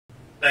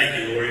Thank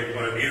you, Lord.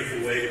 What a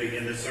beautiful way to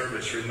begin the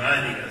service,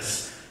 reminding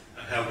us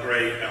of how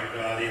great our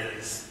God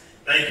is.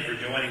 Thank you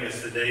for joining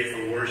us today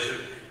for worship,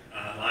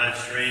 live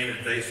stream and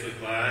Facebook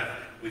Live.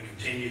 We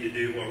continue to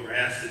do what we're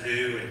asked to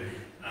do.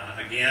 And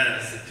again, I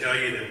to tell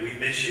you that we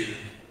miss you.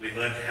 We'd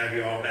love to have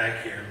you all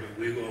back here, but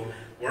we will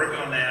work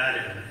on that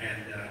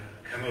and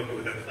come up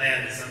with a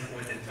plan at some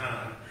point in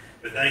time.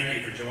 But thank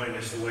you for joining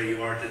us the way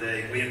you are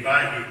today. We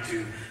invite you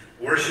to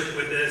worship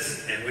with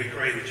us, and we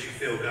pray that you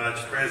feel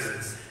God's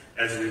presence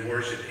as we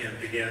worship him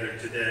together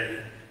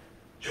today.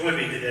 Join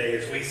me today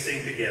as we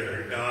sing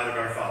together, God of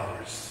our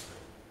fathers.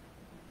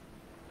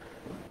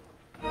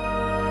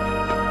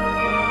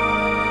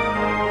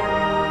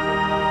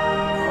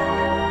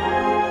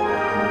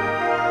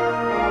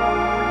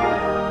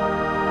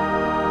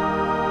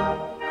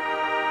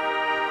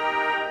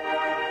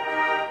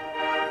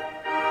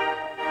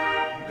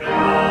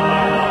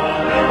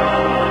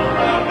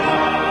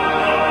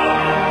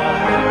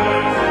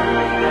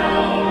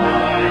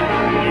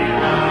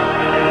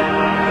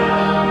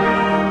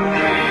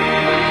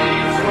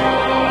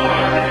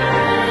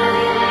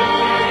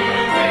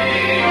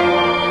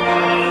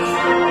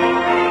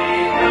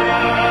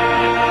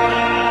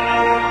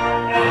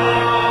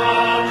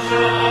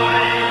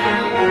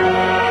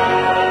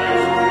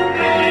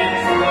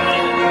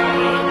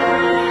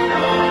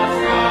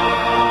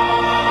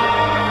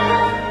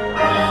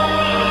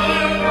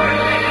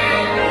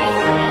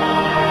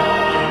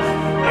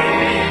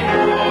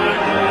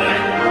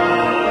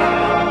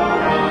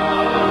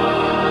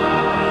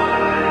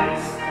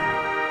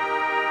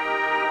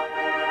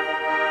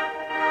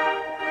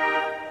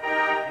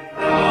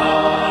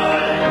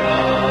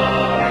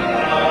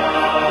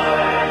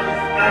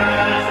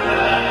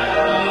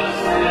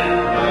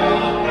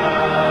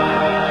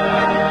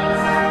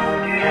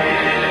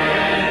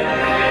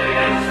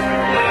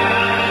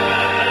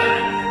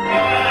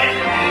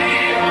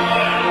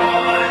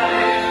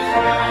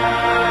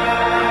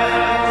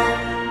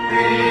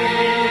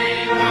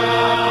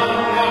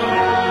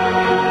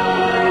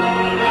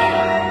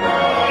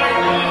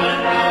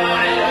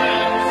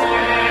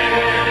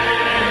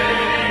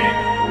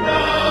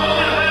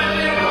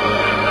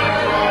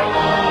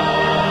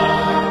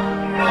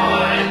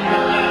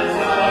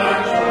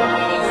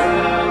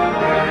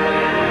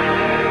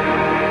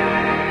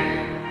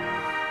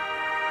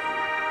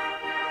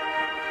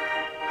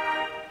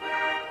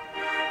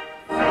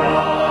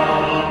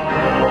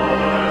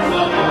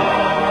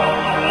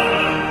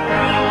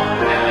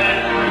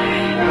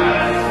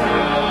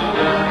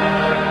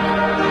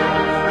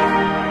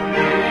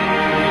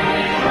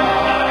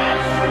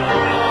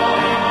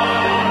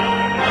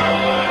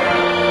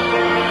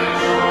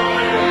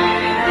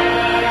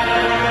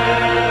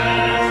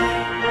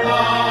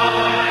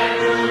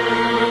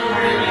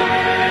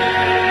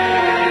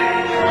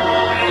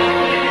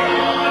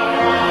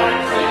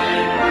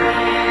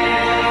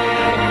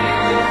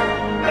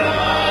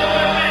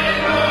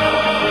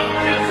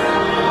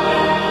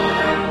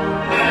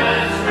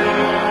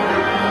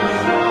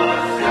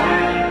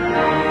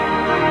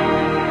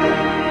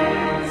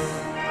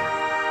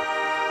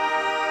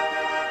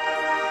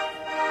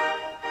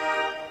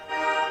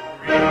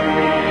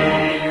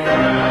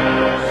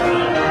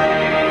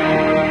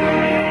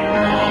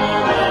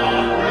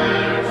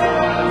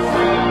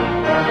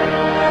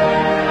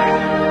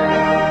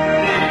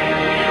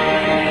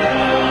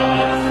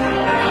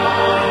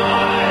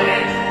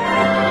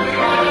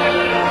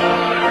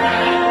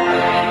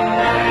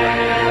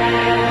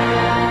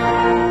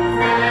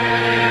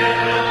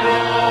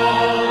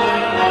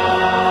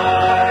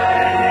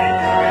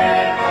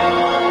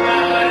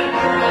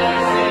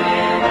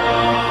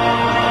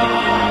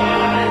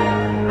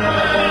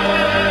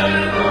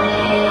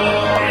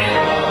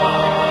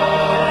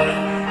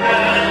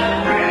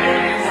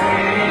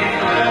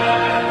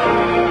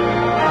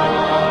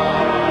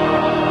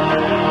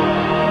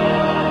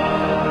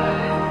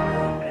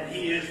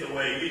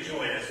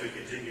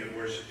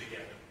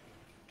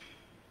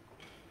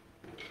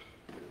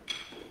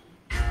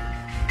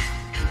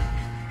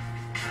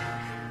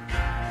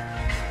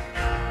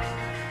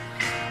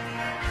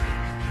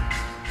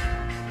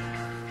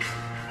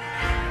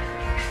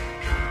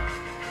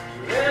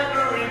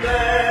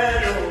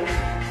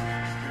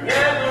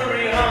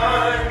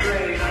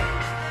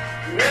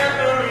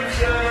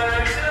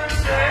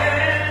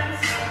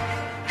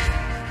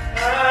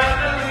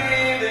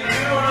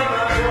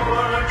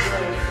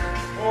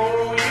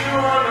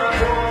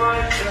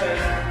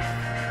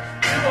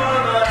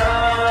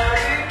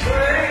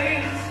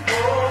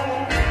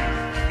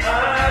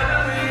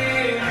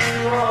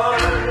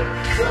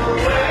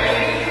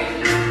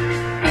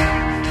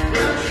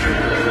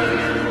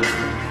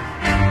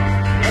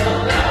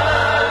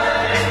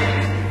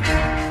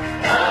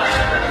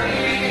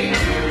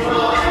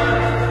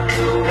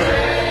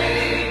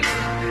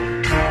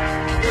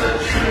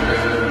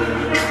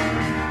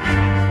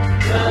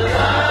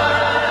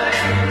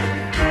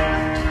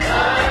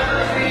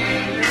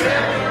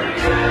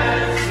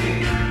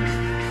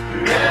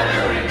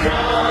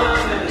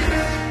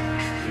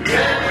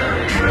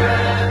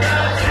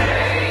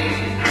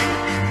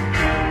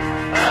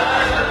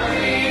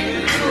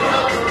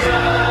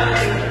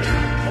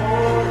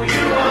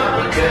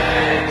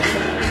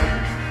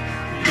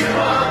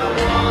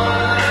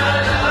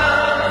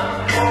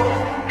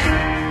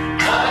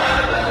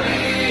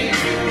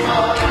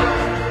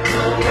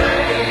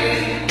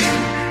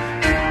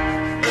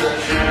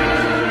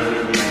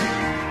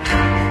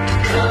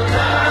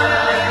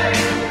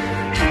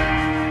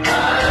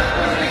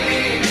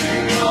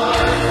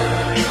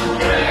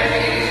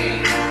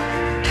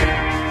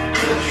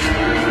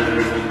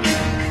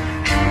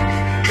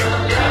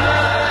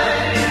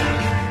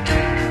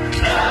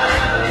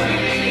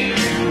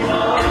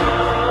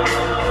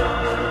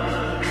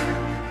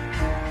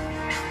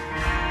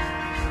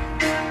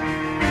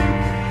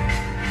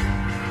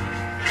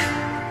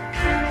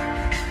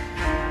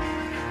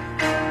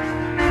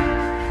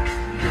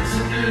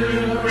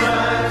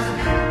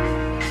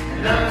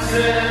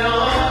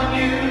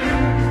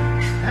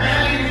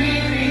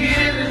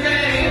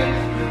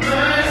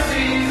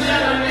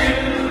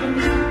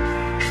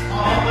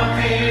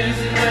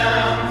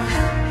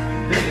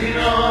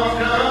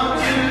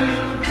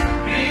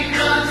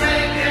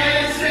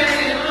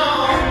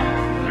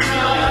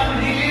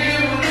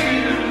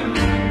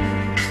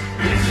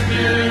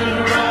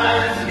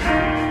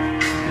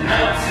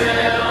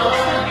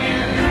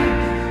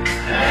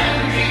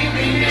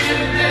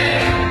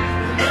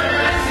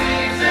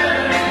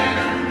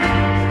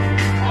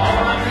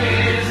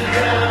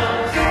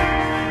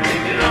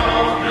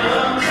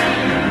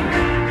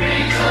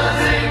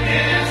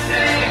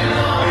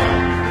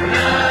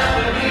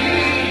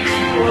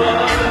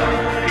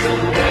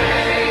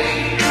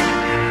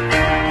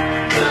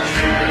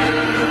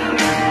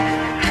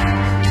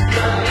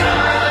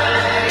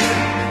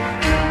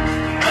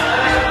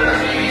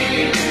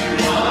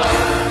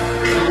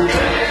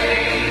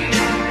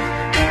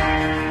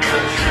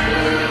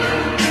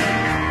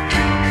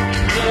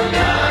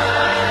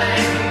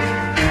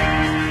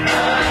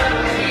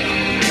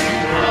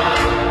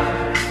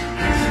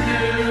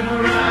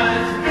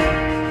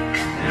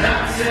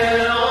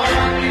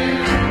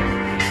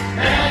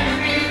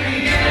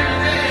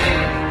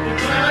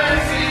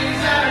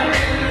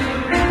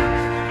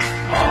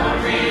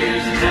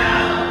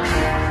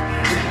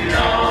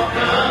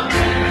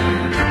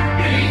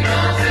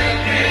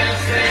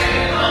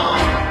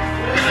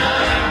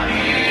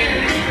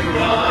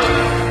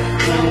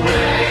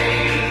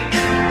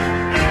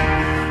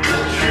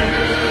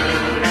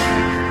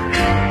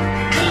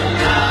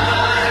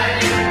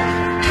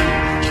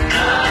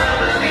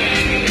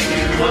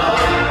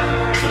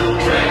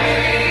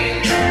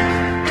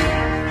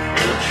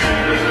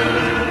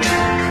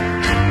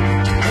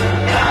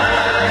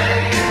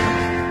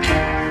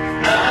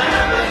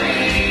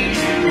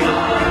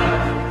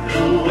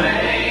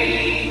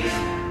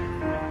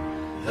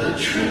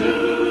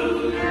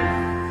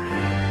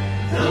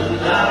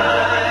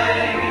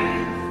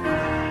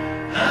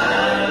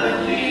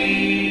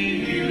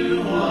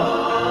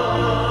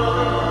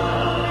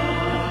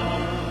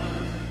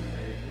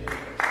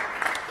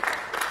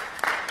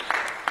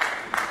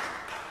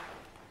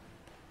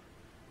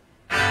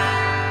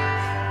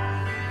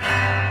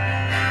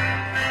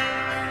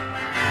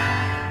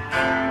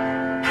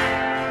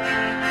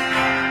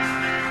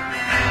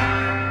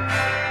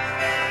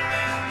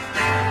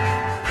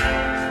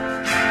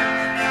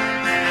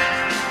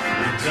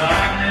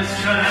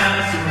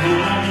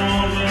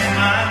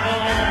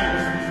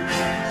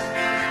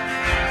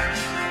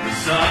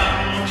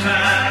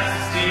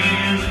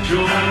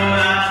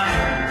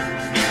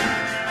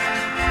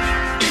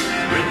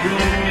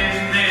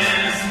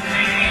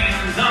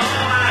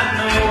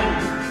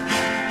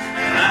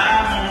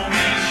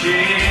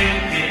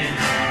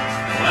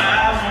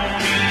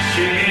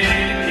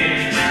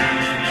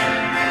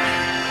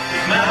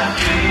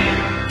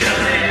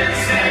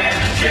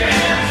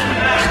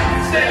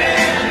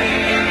 Stand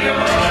in your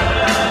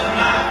love,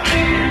 my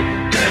fear.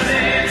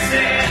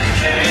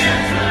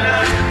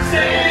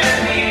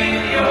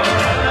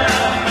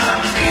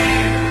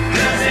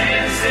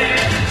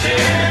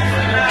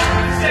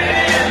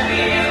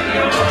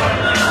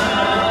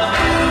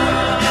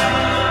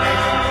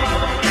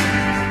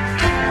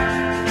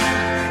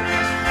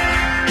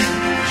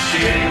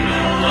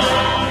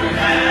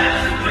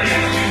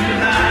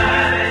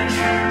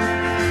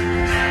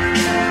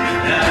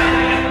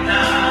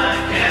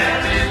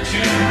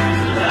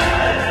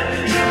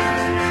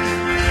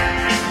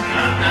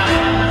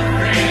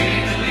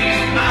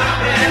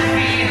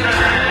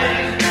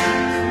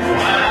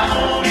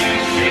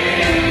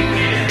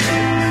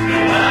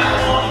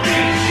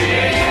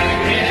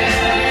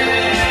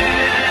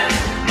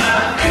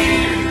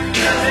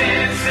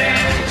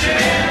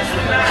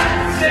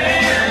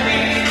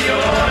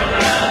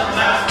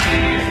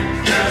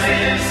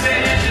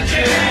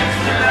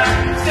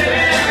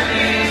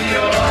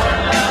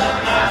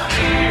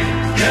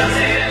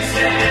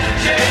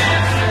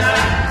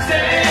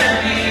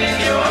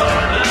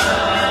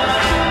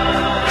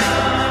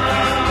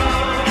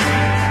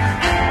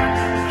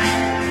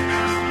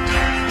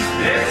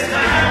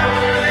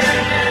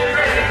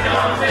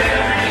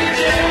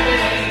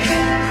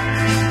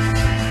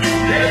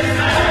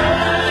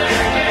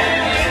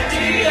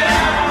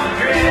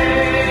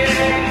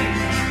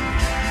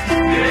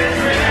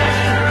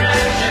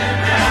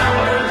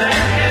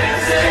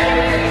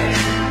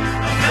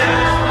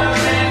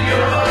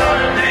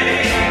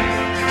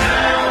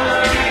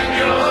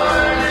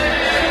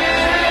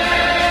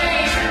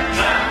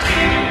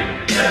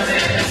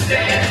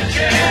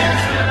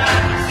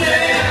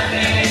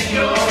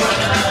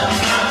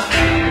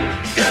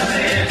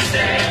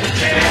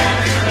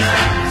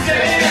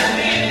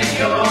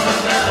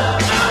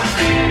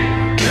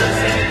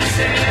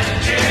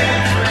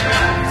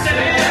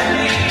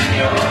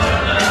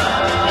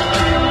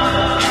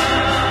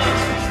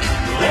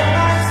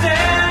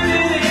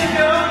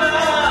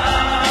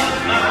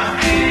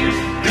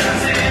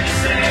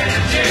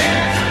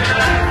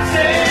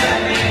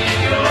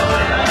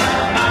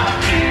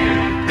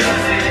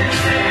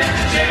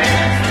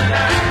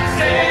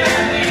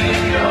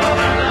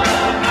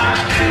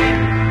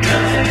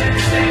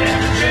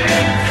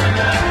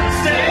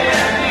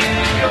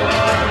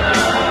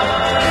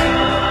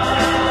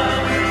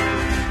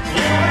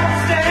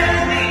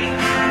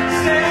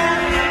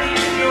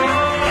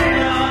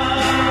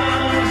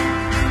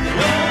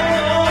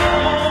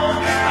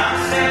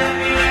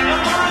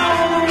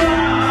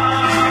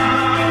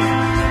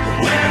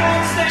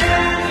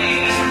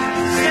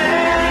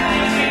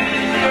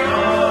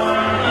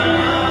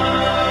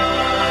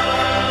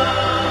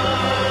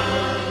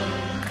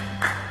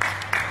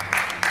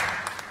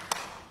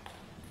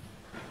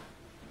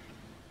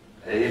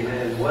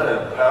 Amen. What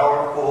a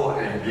powerful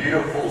and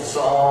beautiful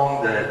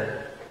song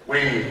that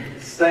we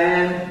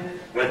stand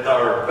with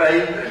our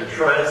faith and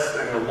trust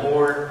in the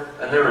Lord.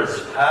 And there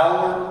is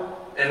power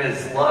in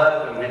His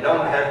love, and we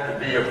don't have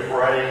to be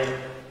afraid.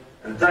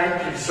 And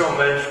thank you so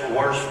much for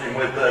worshiping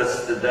with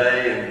us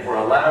today and for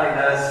allowing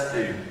us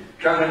to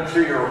come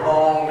into your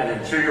home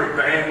and into your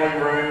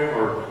family room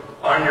or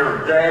on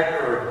your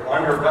deck or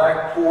on your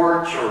back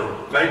porch,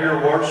 or maybe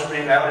you're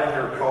worshiping out in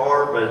your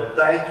car. But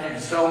thank you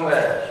so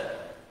much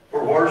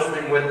for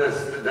worshiping with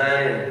us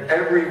today. And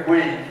every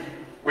week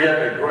we have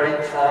a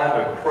great time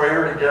of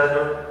prayer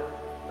together,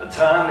 a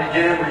time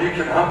again where you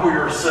can humble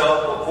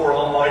yourself before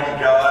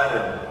Almighty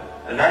God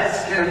and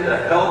ask Him to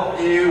help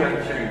you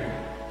and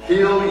to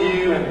heal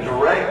you and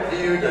direct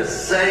you, to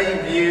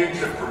save you,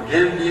 to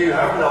forgive you,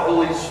 however the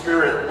Holy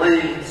Spirit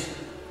leads.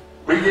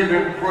 We give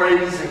Him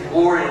praise and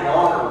glory and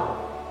honor,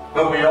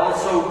 but we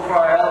also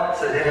cry out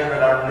to Him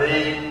in our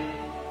need.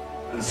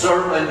 And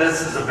certainly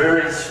this is a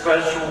very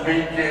special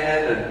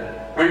weekend,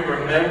 and we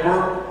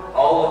remember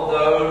all of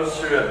those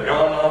who have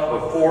gone on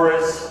before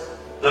us,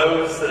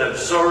 those that have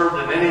served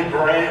in any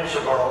branch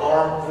of our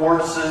armed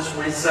forces.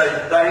 We say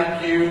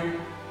thank you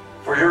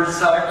for your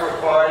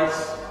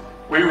sacrifice.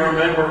 We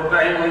remember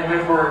family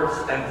members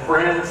and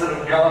friends that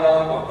have gone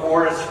on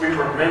before us. We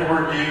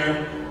remember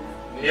you,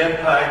 the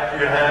impact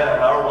you had on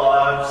our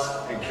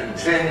lives and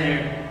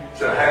continue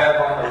to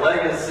have on the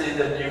legacy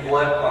that you've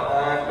left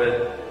behind.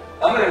 But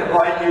I'm going to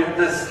invite you at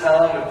this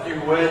time, if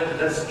you would, to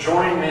just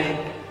join me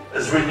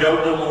as we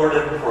go to the Lord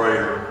in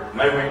prayer.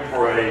 May we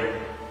pray.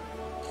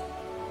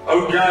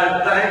 Oh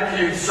God,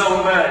 thank you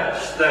so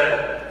much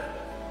that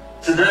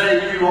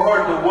today you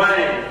are the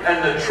way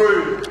and the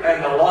truth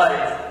and the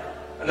life,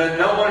 and that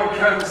no one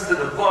comes to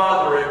the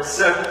Father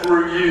except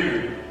through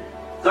you.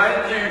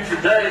 Thank you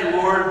today,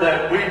 Lord,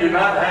 that we do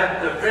not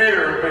have to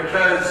fear,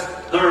 because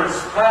there is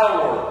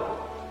power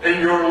in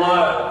your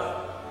love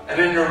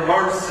and in your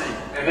mercy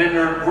and in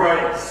your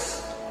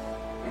grace.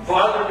 And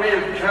Father, we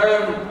have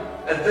come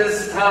at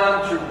this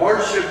time to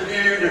worship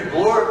you, to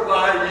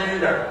glorify you,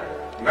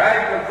 to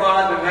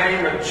magnify the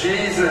name of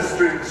Jesus,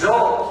 to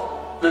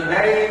exalt the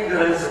name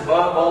that is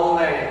above all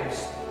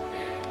names.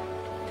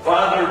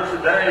 Father,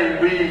 today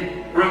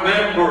we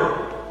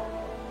remember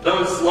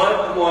those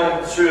loved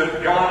ones who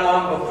have gone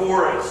on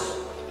before us.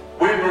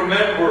 We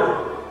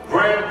remember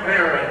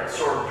grandparents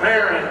or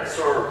parents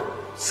or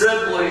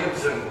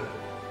siblings, and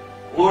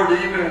Lord,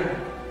 even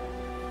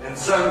in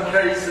some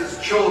cases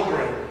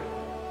children.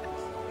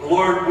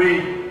 Lord,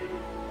 we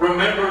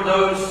remember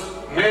those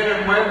men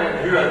and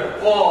women who have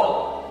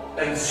fought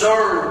and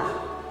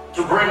served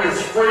to bring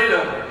us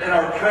freedom in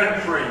our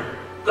country.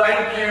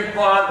 Thank you,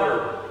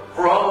 Father,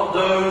 for all of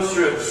those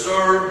who have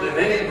served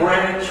in any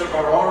branch of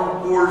our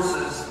armed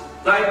forces.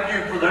 Thank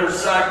you for their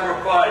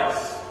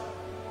sacrifice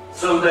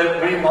so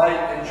that we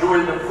might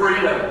enjoy the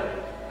freedom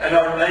in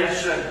our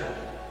nation.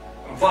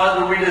 And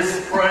Father, we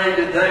just pray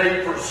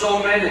today for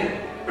so many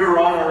who are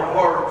on our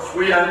hearts.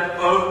 We have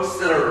folks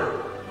that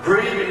are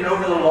grieving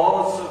over the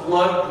loss of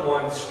loved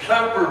ones.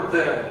 Comfort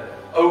them,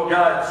 oh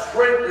God,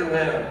 strengthen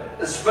them,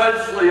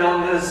 especially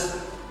on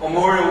this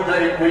Memorial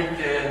Day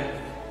weekend.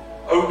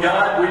 Oh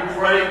God, we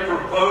pray for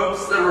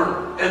folks that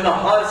are in the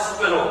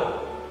hospital.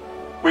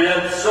 We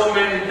have so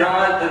many,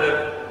 God, that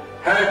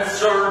have had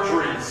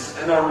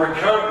surgeries and are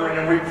recovering,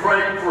 and we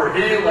pray for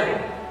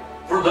healing.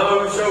 For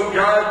those, oh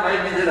God,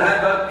 maybe that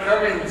have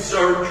upcoming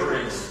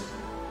surgeries,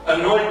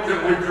 anoint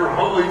them with your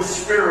Holy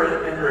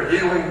Spirit and your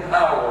healing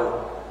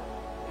power.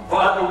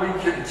 Father,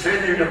 we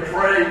continue to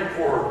pray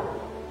for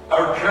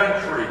our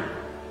country.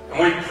 And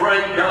we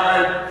pray,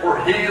 God,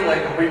 for healing.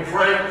 And we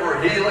pray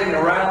for healing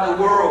around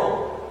the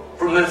world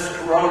from this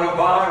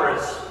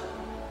coronavirus.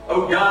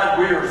 Oh God,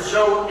 we are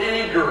so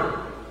eager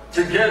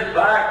to get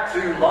back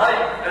to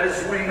life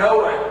as we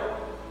know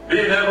it.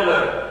 Being able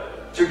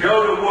to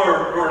go to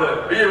work or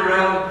to be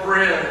around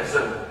friends.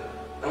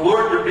 And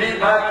Lord, to be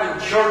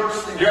back in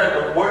church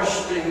together,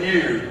 worshiping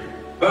you.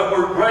 But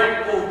we're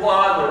grateful,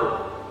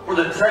 Father, for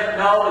the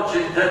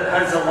technology that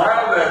has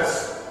allowed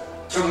us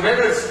to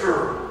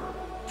minister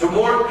to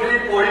more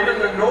people, even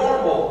than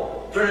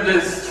normal, through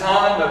this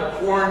time of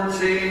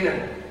quarantine.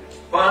 And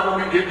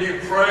Father, we give you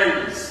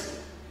praise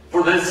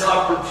for this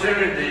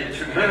opportunity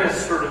to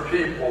minister to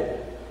people.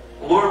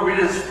 Lord, we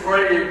just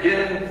pray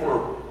again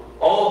for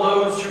all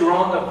those who are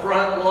on the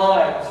front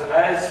lines and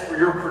ask for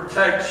your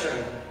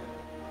protection.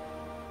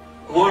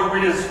 Lord,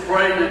 we just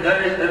pray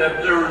today that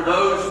if there are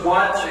those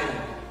watching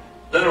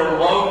that are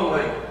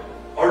lonely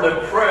or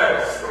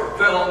depressed or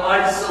feel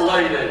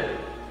isolated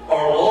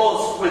or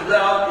lost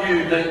without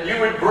you, that you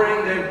would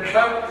bring them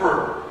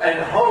comfort and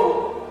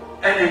hope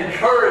and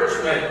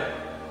encouragement.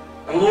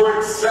 And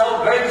Lord,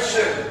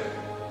 salvation.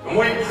 And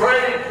we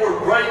pray for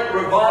great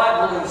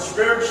revival and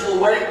spiritual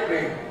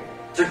awakening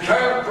to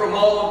come from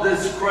all of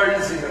this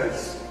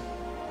craziness.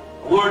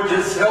 Lord,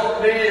 just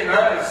help me and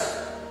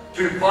us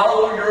to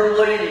follow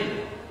your lead.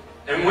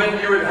 And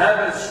when you would have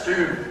us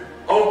to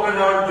open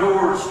our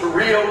doors, to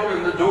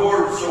reopen the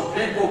doors so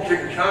people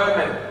can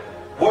come and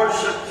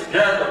worship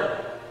together.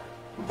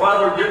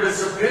 Father, give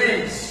us a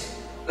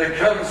peace that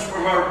comes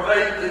from our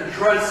faith and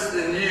trust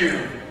in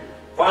you.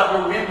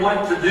 Father, we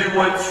want to do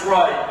what's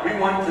right. We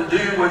want to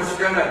do what's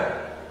going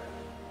to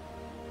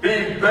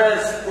be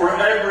best for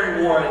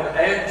everyone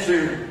and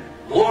to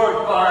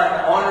glorify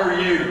and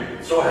honor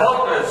you. So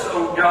help us,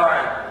 oh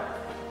God,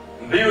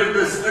 and be with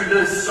us through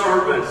this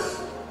service.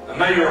 And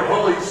may your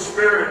Holy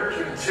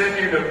Spirit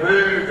continue to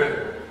move.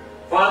 And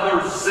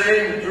Father,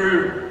 sing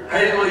through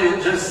Haley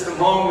in just a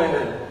moment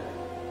and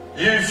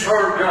use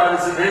her, God,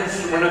 as an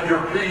instrument of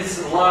your peace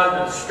and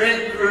love, and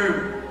speak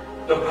through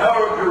the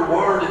power of your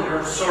word and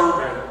your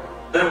servant,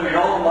 that we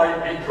all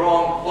might be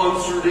drawn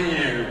closer to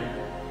you.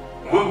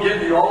 And we'll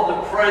give you all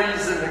the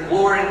praise and the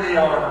glory and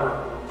the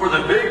honor for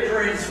the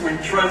victories we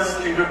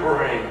trust you to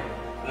bring.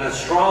 In the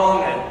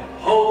strong and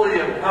holy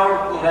and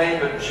powerful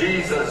name of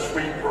Jesus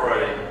we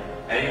pray.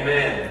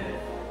 Amen.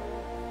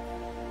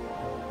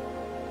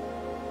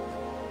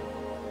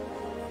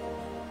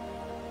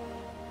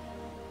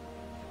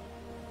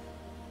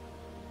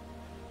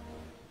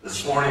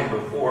 This morning,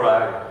 before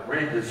I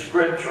read the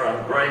scripture,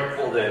 I'm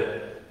grateful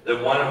that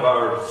one of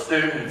our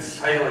students,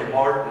 Haley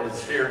Martin,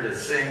 is here to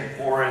sing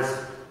for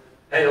us.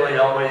 Haley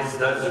always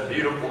does a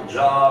beautiful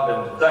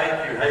job, and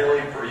thank you,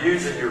 Haley, for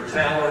using your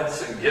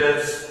talents and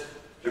gifts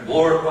to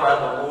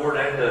glorify the Lord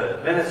and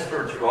to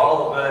minister to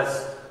all of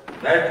us.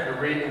 And after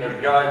the reading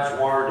of God's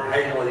Word,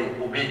 Haley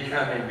will be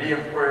coming. Be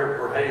in prayer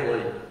for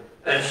Haley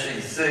as she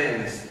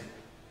sings.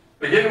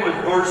 Beginning with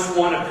verse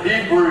 1 of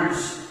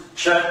Hebrews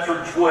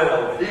chapter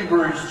 12.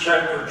 Hebrews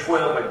chapter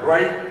 12, a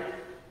great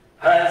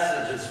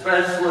passage,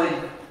 especially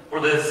for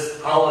this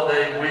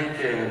holiday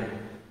weekend.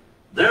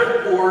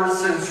 Therefore,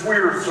 since we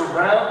are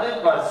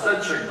surrounded by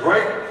such a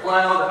great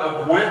cloud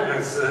of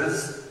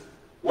witnesses,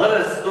 let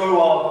us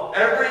throw off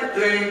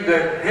everything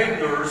that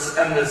hinders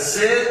and the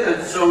sin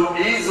that so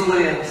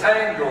easily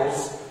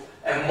entangles,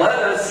 and let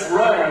us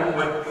run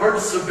with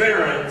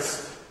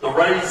perseverance the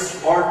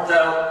race marked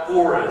out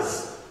for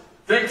us,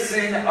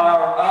 fixing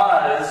our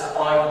eyes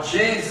on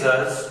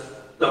Jesus,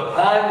 the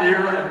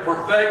pioneer and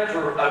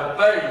perfecter of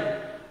faith,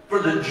 for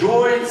the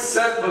joy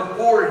set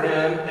before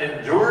him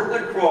endured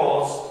the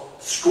cross,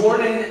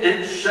 scorning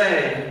its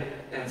shame,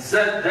 and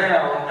sat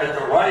down at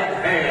the right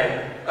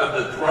hand of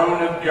the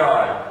throne of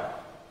God.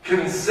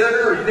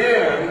 Consider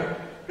him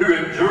who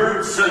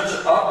endured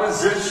such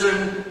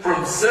opposition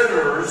from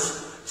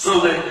sinners,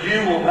 so that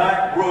you will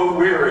not grow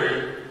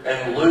weary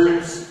and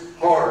lose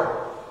heart.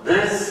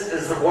 This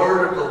is the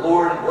word of the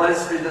Lord, and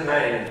blessed be the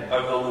name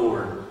of the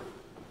Lord.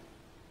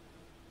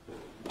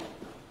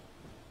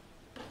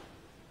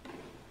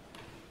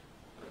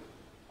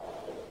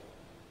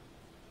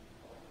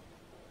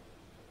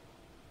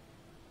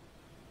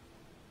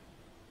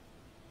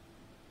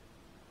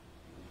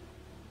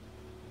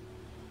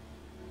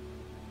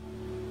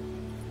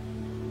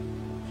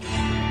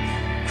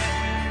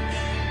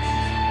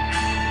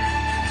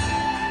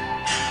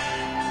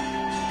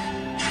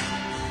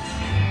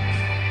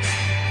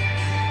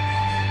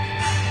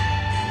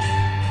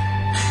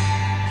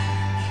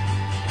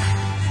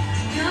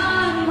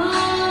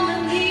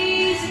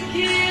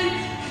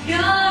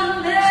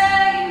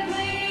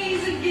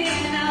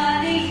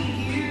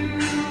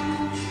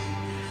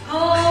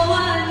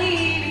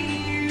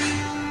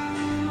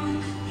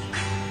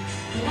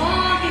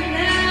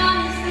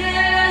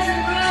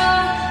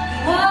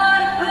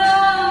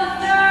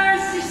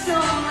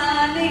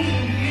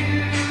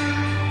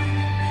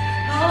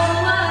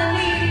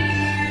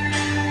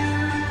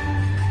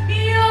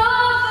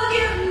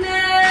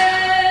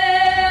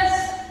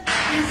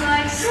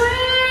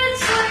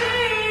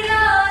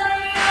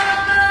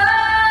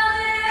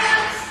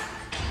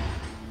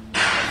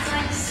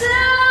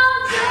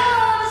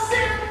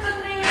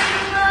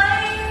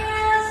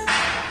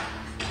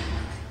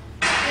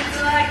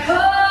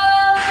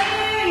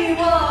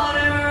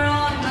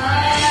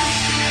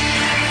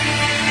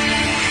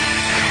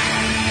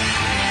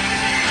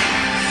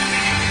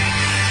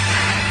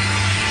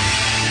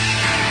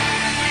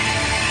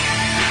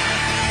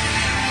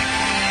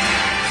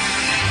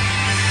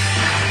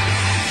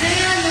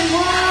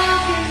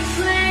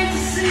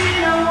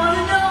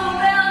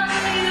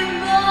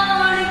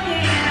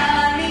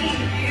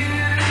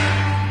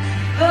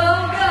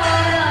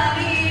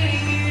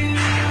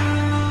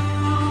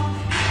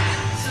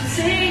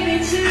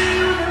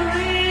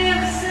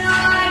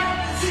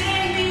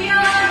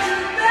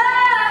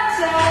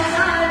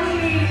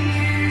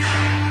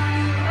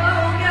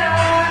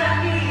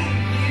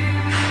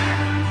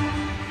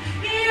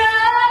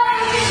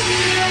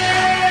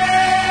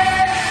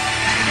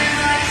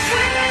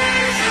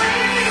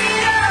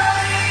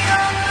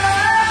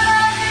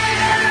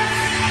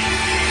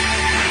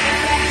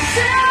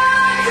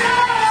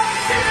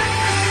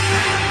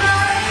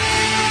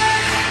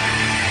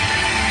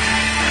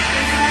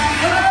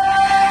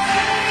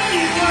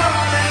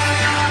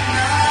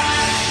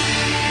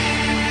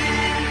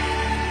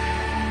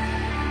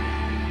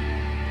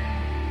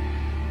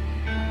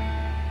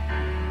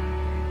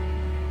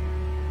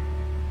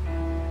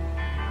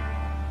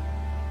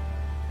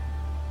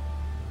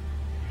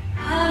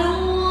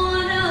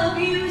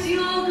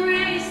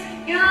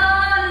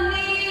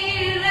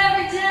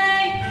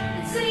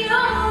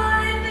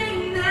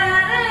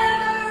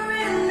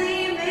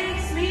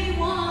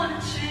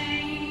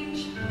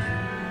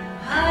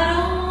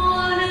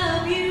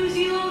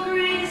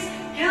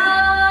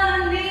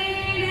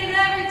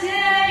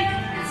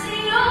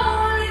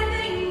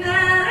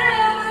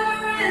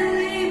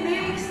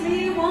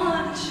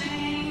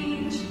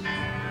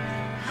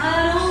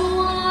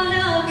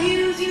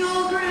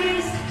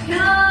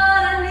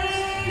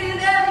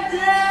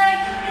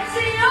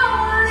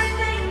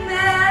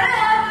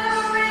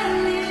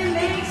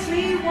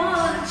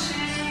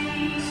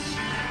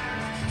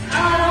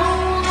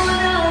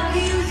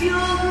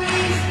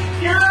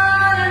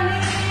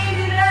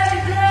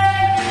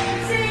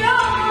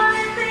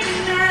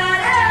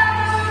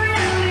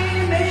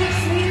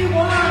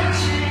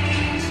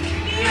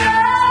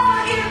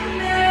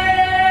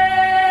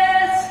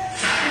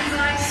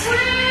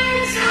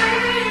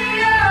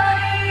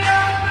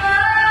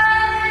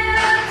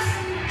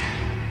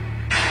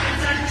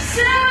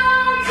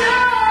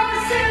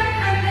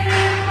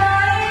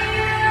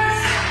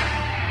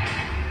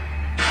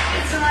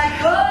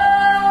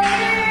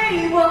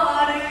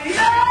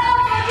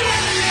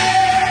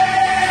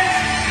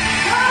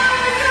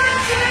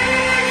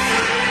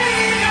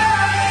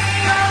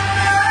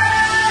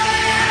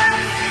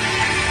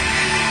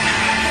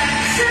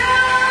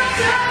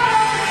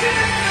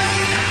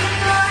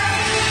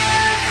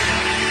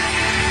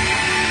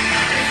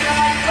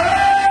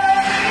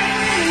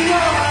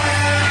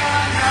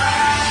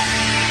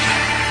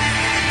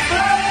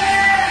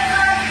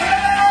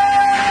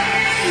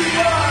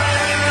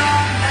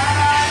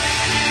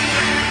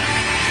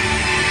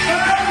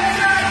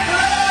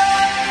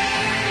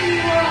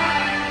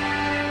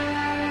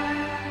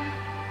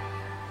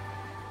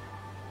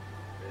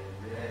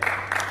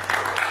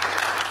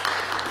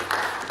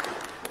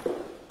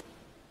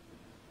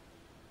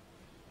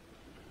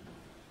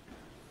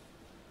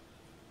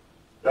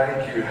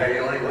 Thank you,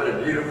 Haley. What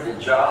a beautiful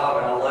job,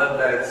 and I love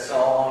that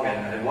song,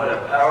 and what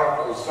a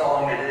powerful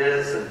song it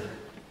is. And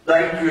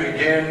thank you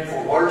again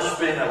for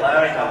worshiping,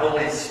 allowing the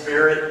Holy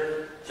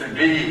Spirit to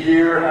be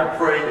here, and I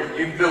pray that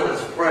you feel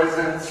His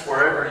presence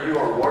wherever you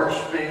are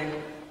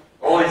worshiping.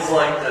 I always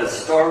like to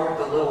start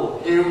with a little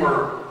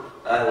humor.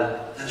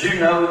 Did you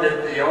know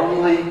that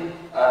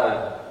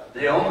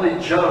the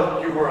only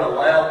joke you were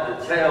allowed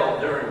to tell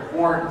during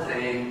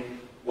quarantine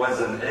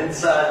was an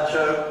inside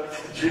joke?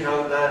 Did you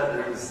know that?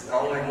 It was the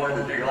only one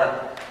that you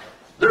like.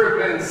 There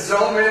have been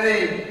so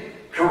many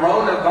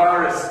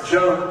coronavirus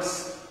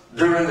jokes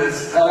during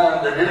this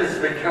time that it has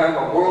become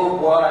a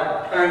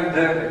worldwide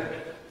pandemic.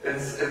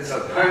 It's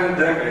a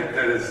pandemic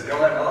that is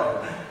going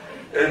on.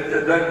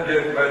 It doesn't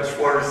get much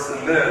worse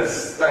than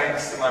this,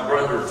 thanks to my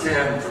brother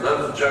Tim for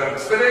those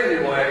jokes. But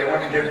anyway, I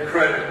want to give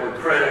credit where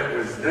credit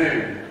was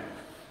due.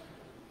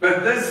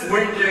 But this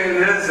weekend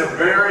is a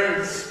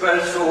very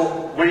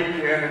special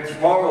weekend, and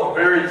tomorrow a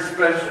very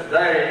special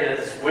day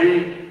as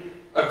we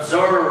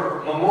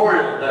observe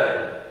Memorial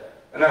Day.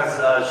 And as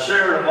I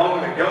shared a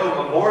moment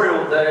ago,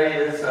 Memorial Day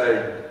is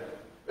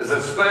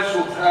a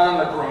special time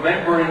of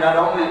remembering not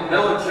only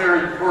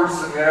military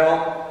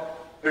personnel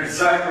who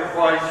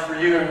sacrificed for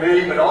you and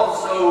me, but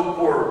also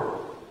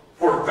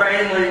for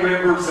family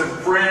members and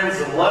friends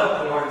and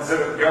loved ones that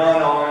have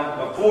gone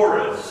on before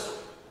us.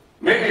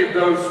 Many of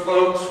those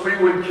folks we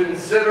would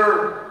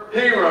consider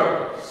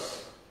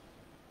heroes.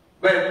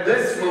 But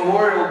this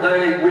Memorial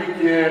Day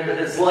weekend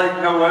is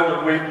like no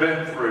other we've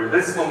been through.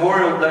 This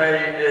Memorial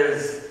Day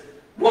is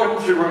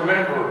one to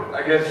remember,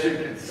 I guess you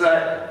could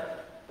say.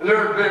 And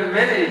there have been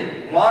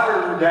many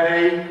modern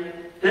day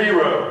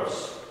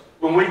heroes.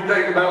 When we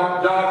think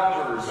about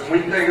doctors, and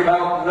we think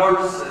about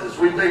nurses,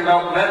 we think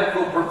about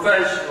medical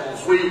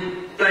professionals, we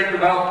think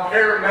about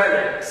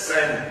paramedics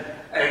and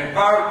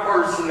fire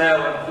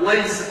personnel and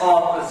police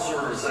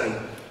officers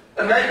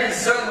and maybe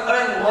some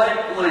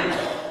unlikely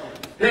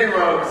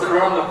heroes that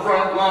are on the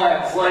front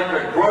lines, like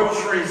a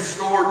grocery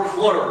store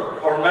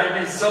clerk, or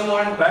maybe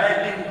someone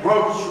bagging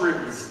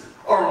groceries,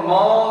 or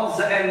moms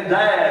and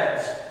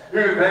dads who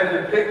have had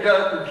to pick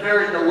up and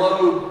carry the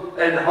load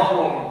at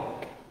home.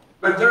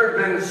 But there have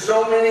been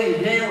so many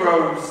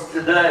heroes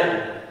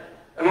today.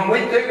 And when we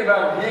think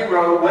about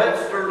hero,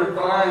 Webster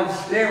defines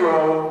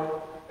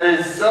hero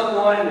as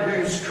someone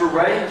whose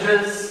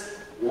courageous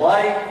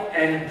life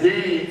and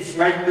deeds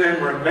make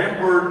them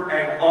remembered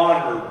and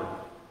honored.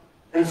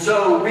 And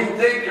so we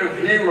think of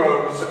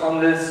heroes on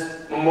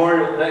this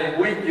Memorial Day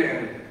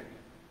weekend.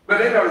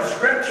 But in our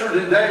scripture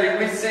today,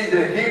 we see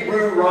the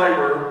Hebrew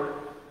writer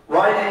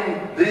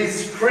writing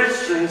these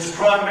Christians,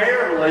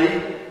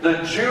 primarily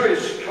the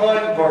Jewish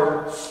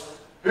converts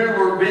who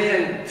were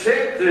being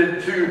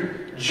tempted to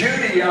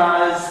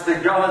Judaize the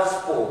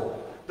gospel.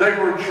 They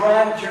were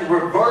trying to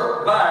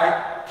revert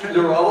back to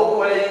their old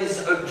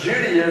ways of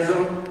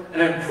Judaism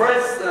and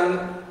impress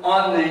them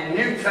on the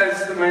New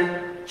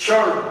Testament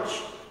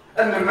church.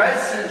 And the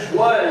message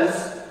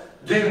was,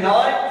 do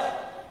not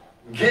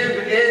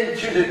give in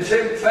to the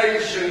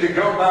temptation to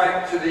go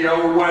back to the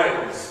old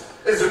ways.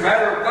 As a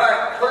matter of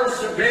fact,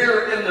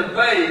 persevere in the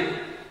faith.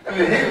 And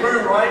the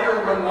Hebrew writer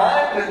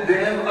reminded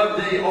them of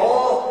the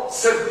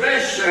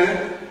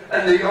all-sufficient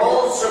and the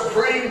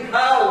all-supreme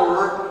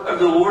power of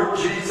the Lord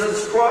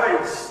Jesus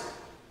Christ.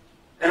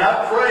 And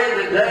I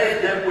pray today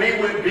that we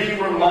would be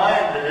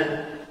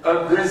reminded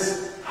of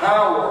this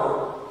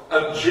power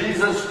of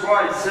Jesus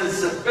Christ, His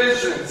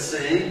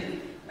sufficiency,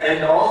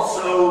 and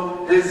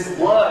also His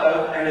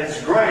love and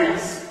His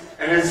grace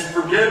and His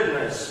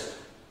forgiveness.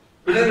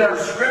 But in our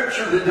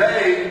scripture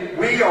today,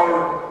 we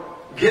are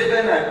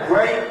given a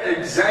great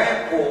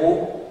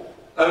example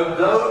of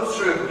those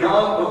who have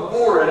gone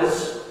before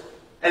us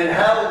and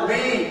how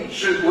we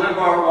should live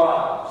our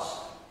lives.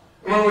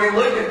 When we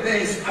look at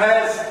these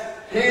past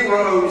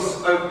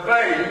heroes of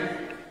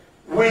faith,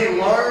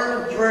 we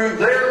learn through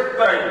their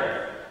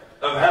faith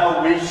of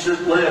how we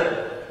should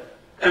live.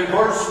 In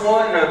verse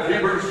 1 of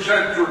Hebrews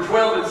chapter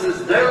 12, it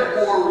says,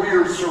 therefore we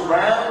are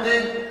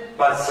surrounded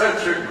by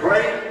such a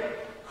great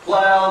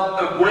cloud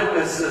of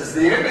witnesses.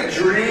 The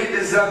imagery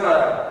is of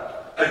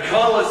a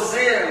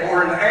coliseum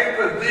or an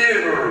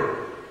amphitheater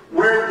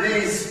where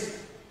these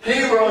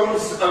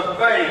heroes of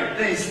faith,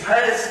 these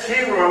past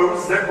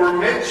heroes that were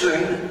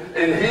mentioned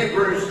in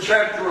Hebrews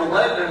chapter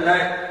 11,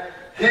 that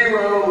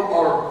hero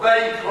or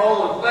faith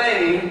hall of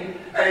fame,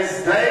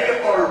 as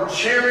they are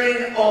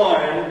cheering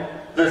on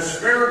the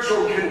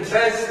spiritual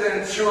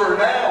contestants who are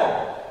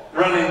now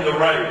running the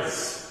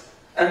race.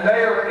 And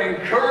they are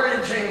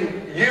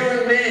encouraging you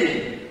and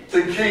me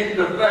to keep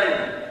the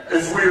faith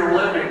as we are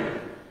living.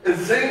 It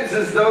seems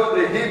as though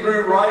the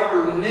Hebrew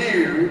writer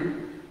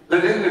knew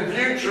that in the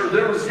future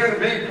there was going to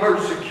be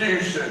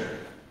persecution.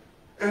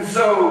 And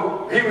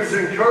so he was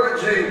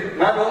encouraging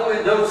not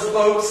only those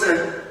folks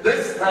at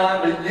this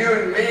time, but you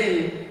and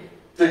me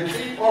to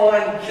keep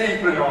on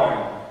keeping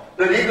on.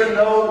 That even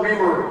though we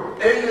were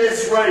in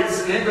this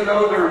race, and even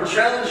though there are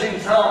challenging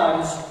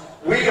times,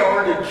 we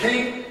are to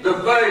keep the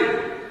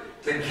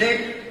faith, to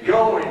keep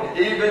going,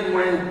 even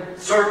when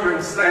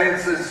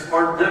circumstances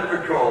are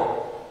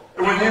difficult.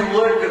 And when you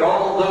look at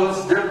all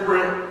those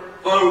different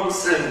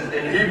folks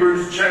in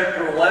Hebrews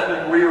chapter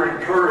 11, we are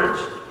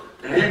encouraged.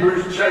 In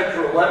Hebrews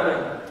chapter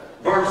 11,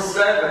 verse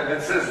 7,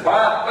 it says,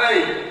 by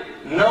faith,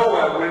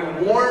 Noah,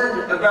 when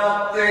warned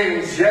about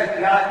things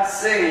yet not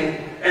seen,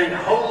 in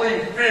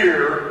holy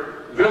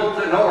fear,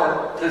 built an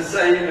ark to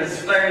save his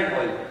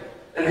family.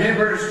 In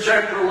Hebrews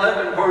chapter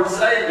 11,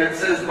 verse 8, it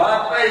says,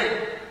 by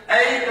faith,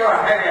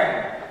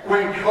 Abraham,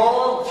 when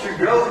called to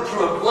go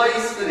to a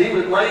place that he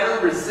would later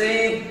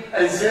receive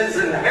as his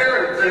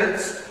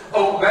inheritance,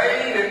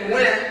 obeyed and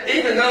went,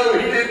 even though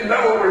he didn't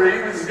know where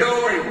he was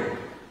going.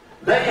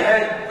 They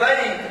had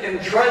faith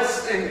and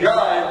trust in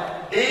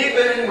God,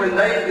 even when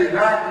they did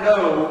not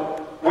know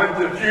what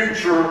the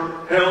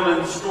future held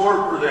in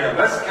store for them.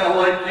 That's kind of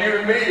like you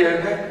and me,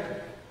 isn't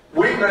it?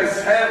 We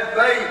must have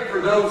faith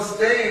for those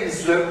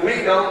things that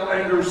we don't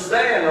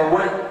understand or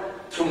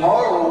what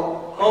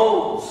tomorrow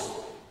holds.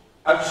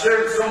 I've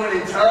shared so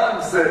many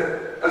times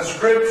that a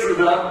scripture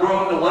that I've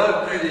grown to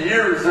love through the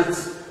years,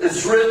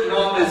 it's written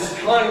on this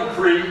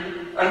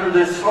concrete, under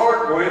this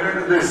hardwood,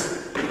 under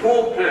this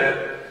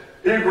pulpit,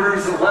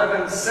 Hebrews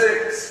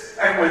 11:6.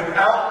 And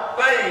without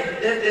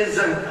faith, it is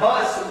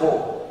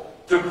impossible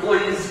to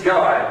please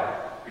God.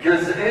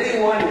 Because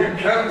anyone who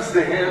comes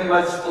to him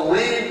must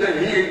believe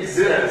that he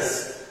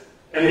exists,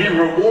 and he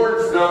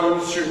rewards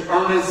those who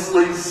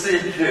earnestly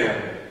seek him.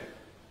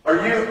 Are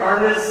you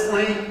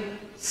earnestly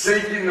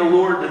seeking the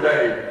Lord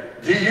today?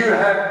 Do you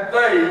have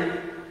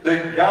faith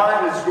that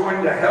God is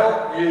going to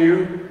help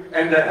you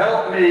and to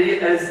help me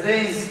as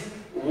these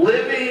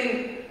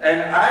living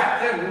and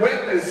active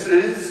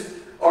witnesses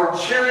are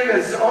cheering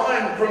us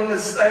on from the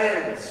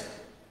stands?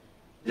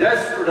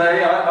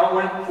 Yesterday, I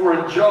went for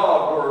a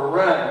jog or a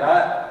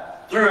run.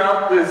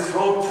 Throughout this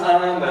whole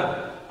time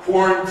of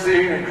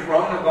quarantine and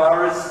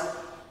coronavirus,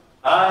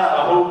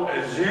 I hope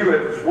as you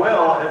as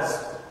well,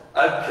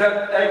 I've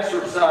kept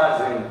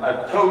exercising.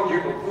 I've told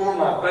you before,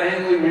 my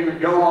family, we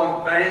would go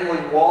on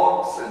family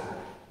walks, and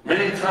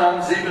many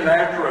times even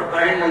after a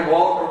family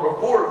walk or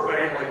before a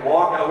family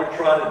walk, I would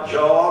try to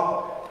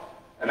jog.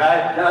 And I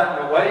had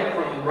gotten away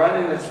from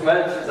running as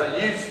much as I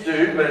used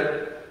to,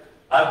 but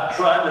I've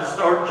tried to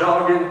start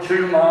jogging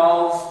 2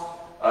 miles,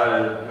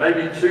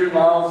 maybe 2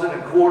 miles and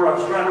a quarter. I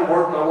was trying to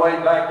work my way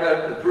back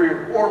up to 3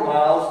 or 4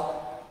 miles.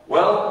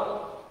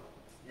 Well,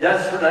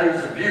 yesterday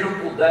was a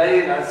beautiful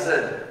day, and I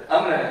said,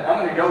 I'm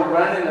gonna go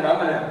running, and I'm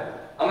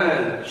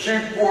gonna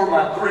shoot for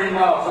my 3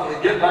 miles. I'm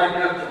gonna get back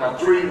up to my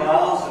 3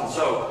 miles. And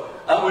so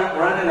I went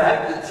running. I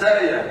have to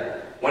tell you,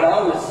 when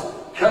I was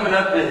coming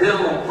up the hill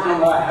in front of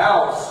my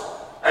house,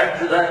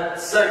 after that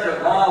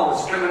second mile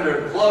was coming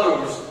to a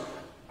close,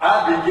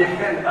 I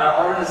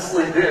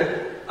honestly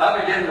did.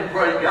 I began to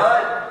pray,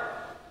 God,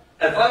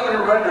 if I'm going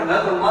to run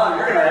another mile,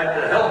 you're going to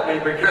have to help me,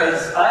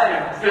 because I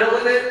am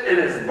feeling it. It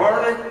is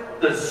burning.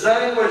 The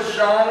sun was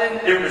shining.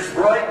 It was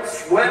bright.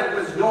 Sweat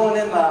was going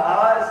in my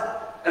eyes.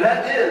 And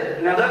I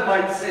did. Now, that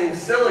might seem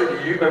silly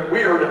to you, but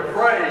we are to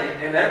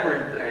pray in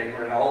everything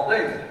or in all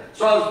things.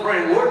 So I was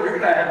praying, Lord, you're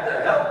going to have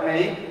to help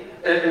me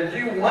if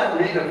you want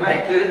me to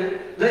make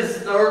it this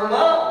third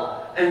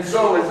mile. And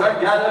so as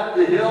I got up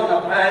the hill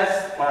and I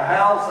passed my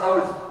house, I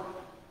was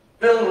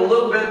feeling a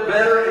little bit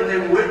better, and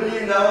then wouldn't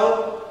you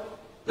know,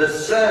 the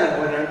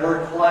sun went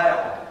under a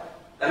cloud.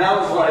 And I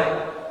was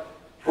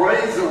like,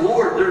 praise the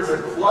Lord, there's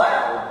a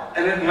cloud.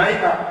 And it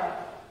made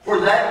for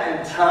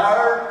that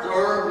entire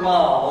third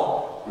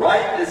mile,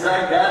 right as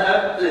I got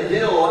up the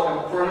hill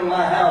in front of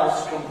my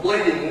house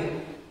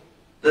completing,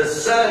 the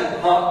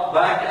sun popped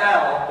back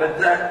out. But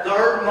that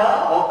third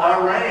mile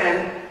I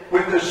ran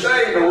with the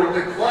shade or with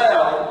the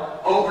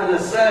cloud over the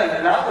sun.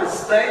 And I was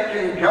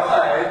thanking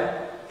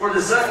God for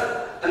the sun.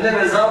 And then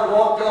as I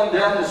walked on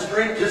down the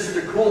street just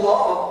to cool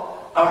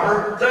off, I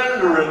heard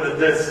thunder in the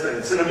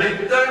distance and a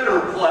big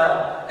thunder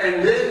cloud,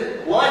 and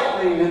then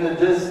lightning in the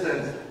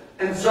distance.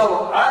 And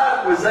so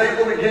I was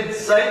able to get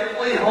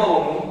safely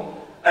home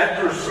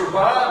after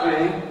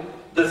surviving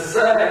the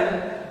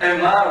sun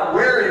and my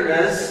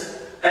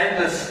weariness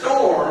and the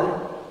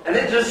storm And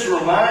it just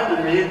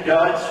reminded me of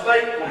God's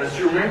faithfulness.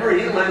 You remember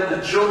He led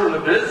the children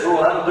of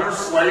Israel out of their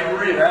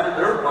slavery and out of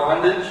their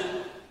bondage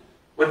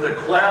with a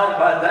cloud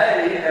by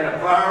day and a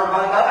fire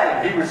by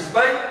night. He was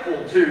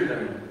faithful to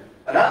them.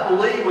 And I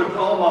believe with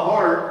all my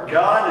heart,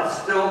 God is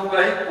still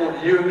faithful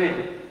to you and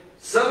me.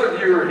 Some of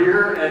you are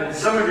here and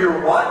some of you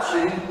are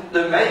watching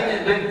that maybe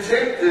you've been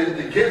tempted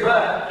to give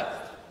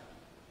up.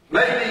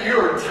 Maybe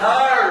you're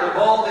tired of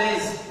all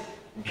these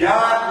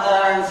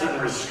guidelines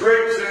and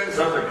restrictions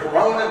of the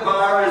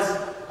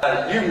coronavirus.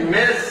 You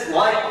miss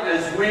life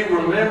as we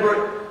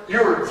remember it.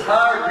 You're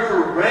tired.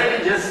 You're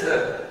ready just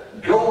to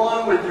go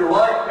on with your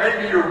life.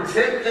 Maybe you're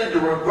tempted to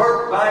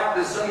revert back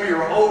to some of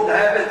your old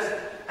habits.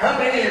 How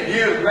many of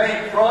you have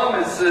made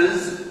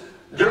promises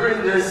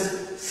during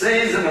this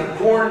season of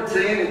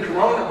quarantine and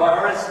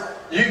coronavirus?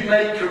 You've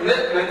made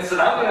commitments that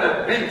I'm going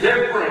to be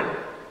different.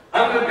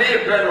 I'm going to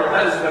be a better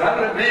husband. I'm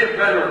going to be a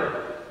better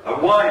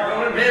wife.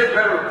 I'm going to be a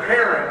better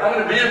parent. I'm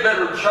going to be a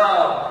better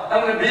child.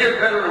 I'm going to be a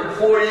better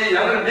employee.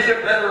 I'm going to be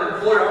a better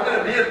employer. I'm going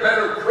to be a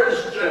better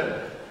Christian.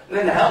 And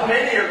then how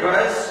many of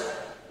us,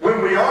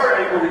 when we are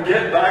able to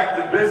get back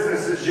to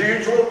business as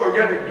usual, are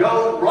going to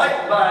go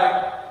right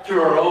back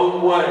to our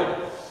old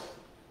ways?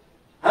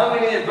 How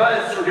many of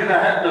us are going to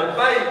have the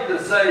faith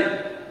to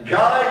say,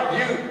 God,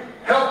 you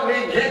help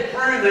me get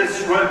through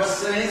this rough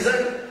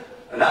season,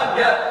 and I've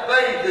got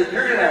faith that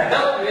you're going to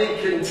help me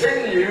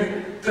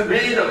continue to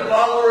be the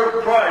follower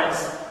of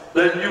Christ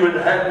that you would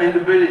have me to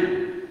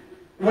be.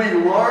 We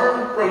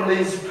learn from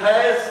these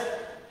past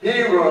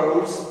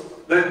heroes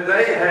that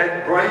they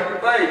had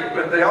great faith,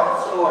 but they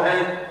also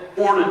had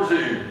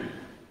fortitude.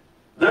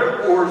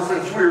 Therefore,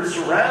 since we're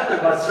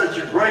surrounded by such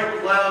a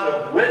great cloud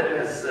of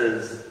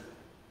witnesses,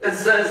 it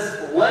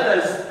says, let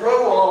us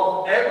throw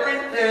off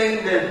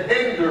everything that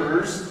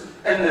hinders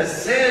and the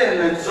sin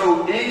that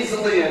so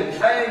easily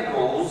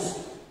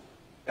entangles,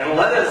 and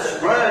let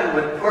us run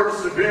with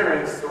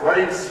perseverance the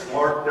race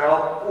marked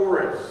out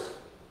for us.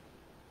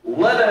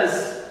 Let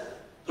us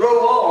throw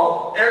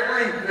off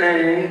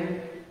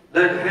everything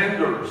that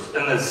hinders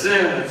and the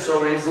sin that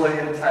so easily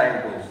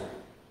entangles.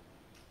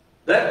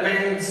 That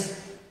means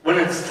when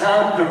it's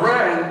time to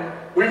run,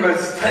 we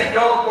must take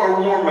off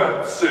our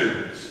warm-up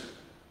suits.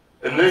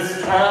 And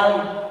this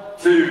time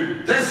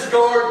to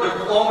discard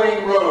the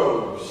flowing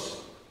robes,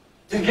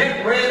 to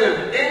get rid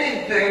of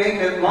anything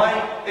that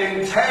might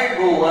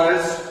entangle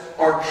us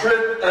or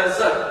trip us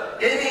up.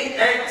 Any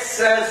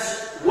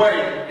excess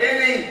weight,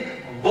 any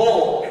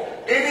bulk,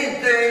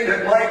 anything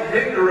that might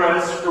hinder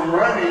us from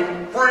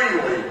running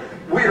freely,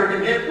 we are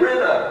to get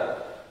rid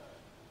of.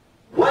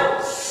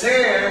 What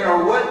sin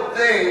or what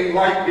thing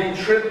might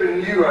be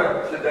tripping you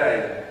up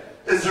today?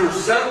 Is there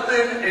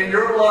something in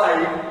your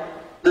life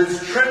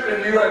that's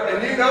tripping you up?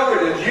 And you know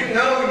it is. You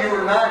know you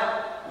are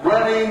not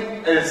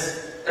running as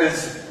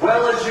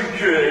well as you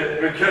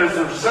could because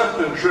there's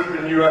something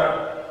tripping you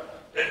up.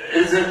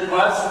 Is it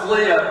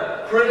possibly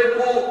a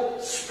critical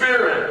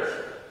spirit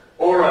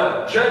or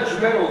a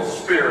judgmental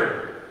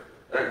spirit?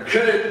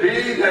 Could it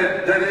be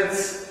that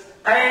it's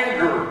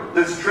anger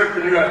that's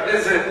tripping you up?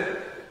 Is it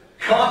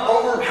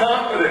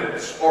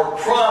overconfidence or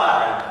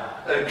pride?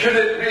 Could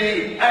it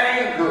be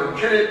anger?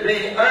 Could it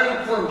be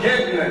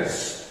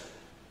unforgiveness?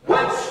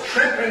 What's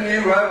tripping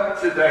you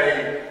up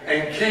today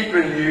and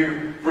keeping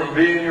you from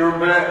being your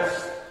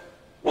best?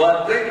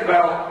 Well, I think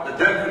about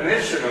the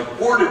definition of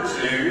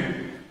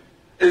fortitude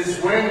is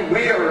when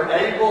we are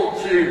able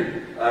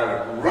to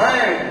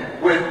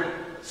run with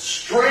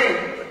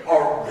strength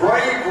or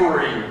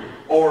bravery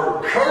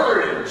or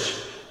courage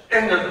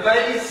in the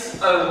face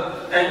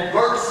of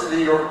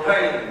adversity or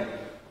pain.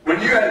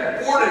 When you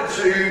have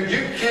fortitude,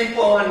 you keep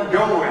on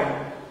going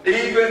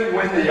even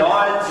when the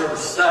odds are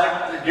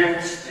stacked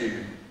against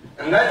you.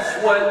 And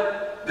that's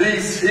what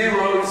these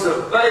heroes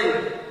of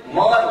faith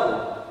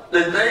modeled,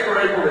 that they were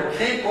able to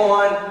keep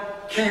on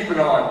keeping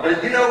on.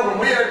 But you know, when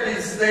we have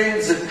these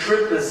things that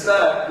trip us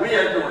up, we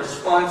have the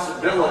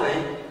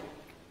responsibility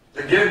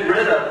to get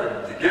rid of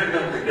them, to give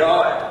them to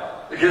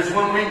God. Because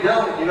when we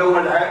don't, you know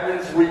what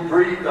happens? We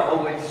grieve the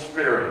Holy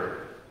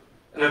Spirit.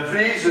 In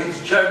Ephesians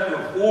chapter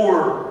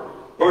 4,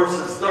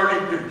 verses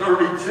 30 through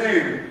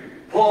 32,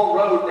 Paul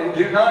wrote, "And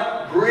do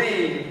not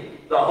grieve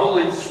the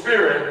Holy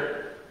Spirit,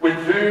 with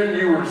whom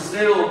you were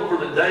sealed for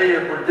the day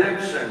of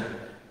redemption.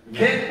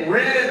 Get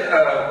rid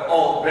of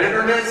all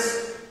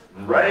bitterness,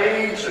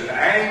 rage, and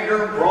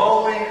anger,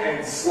 brawling,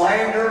 and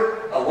slander,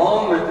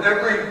 along with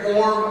every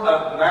form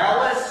of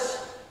malice.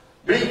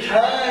 Be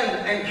kind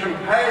and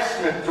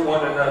compassionate to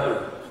one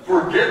another,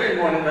 forgiving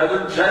one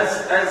another,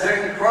 just as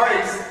in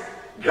Christ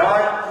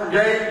God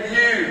forgave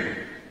you."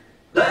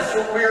 That's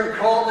what we are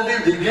called to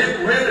do, to get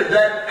rid of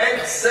that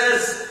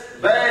excess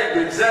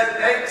baggage, that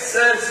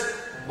excess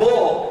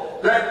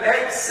bulk, that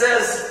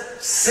excess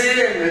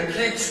sin that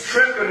keeps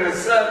tripping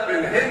us up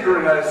and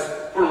hindering us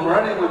from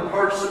running with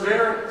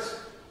perseverance.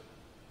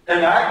 In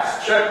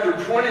Acts chapter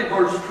 20,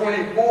 verse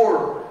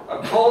 24,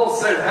 Paul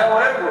said,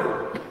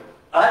 "However,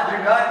 I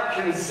do not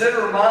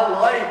consider my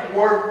life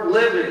worth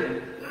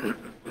living,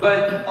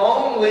 but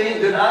only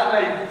that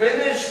I may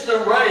finish the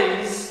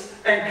race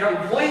and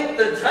complete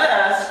the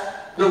task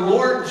the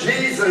Lord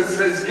Jesus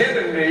has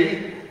given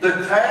me,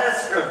 the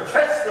task of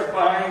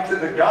testifying to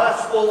the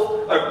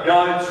gospel of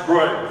God's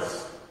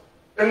grace.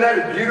 Isn't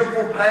that a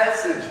beautiful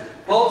passage?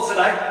 Paul said,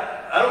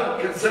 I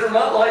don't consider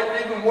my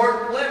life even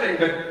worth living,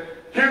 but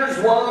here's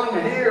why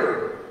I'm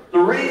here. The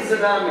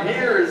reason I'm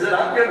here is that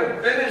I'm going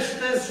to finish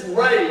this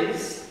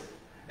race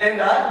and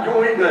I'm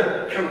going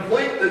to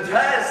complete the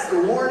task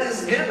the Lord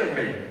has given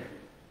me.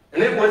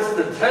 And it was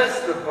to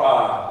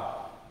testify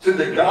to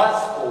the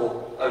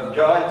gospel of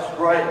God's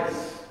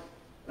grace.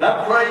 And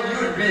I pray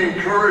you would be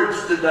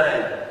encouraged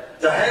today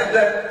to have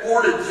that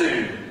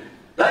fortitude.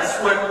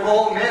 That's what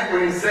Paul meant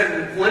when he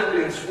said in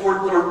Philippians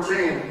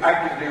 4:13,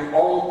 I can do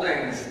all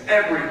things,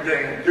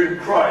 everything through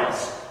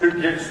Christ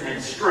who gives me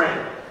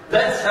strength.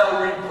 That's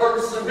how we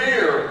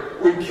persevere.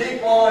 We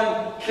keep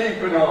on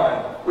keeping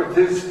on with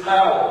His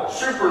power,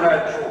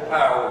 supernatural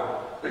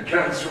power that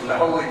comes from the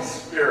Holy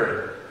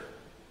Spirit.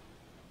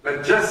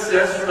 But just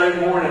yesterday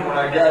morning when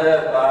I got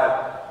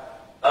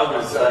up, I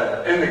was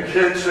in the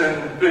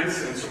kitchen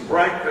fixing some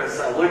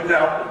breakfast. I looked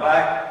out the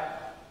back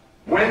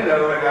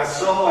window and I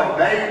saw a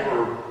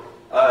neighbor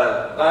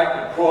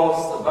back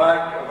across the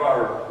back of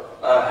our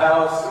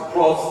house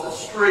across the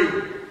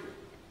street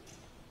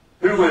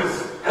who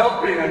was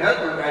helping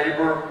another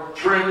neighbor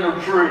trim their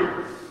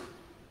trees.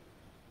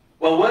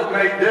 Well, what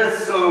made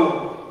this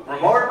so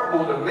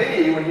remarkable to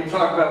me when you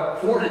talk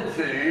about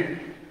fortitude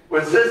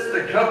was just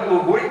a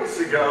couple of weeks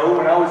ago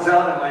when I was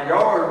out in my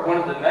yard, one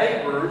of the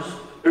neighbors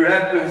who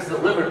happens to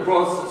live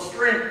across the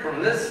street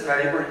from this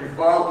neighbor, you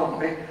follow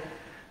me,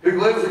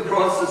 who lives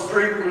across the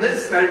street from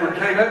this neighbor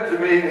came up to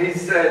me and he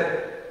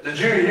said, did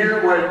you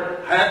hear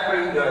what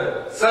happened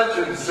to such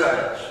and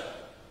such?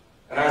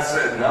 And I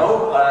said,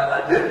 no,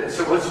 I didn't.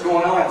 So what's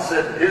going on? He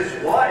said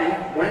his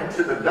wife went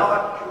to the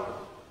doctor.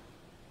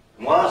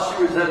 And while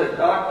she was at a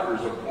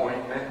doctor's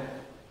appointment,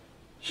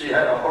 she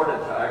had a heart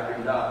attack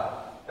and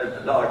died at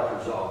the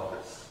doctor's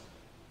office.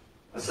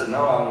 I said,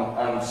 no,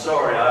 I'm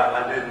sorry.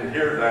 I didn't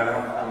hear that.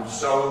 I'm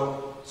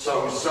so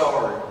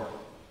sorry.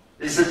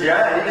 He said,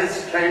 yeah, he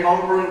just came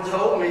over and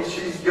told me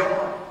she's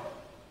gone.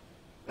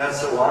 And I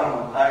said,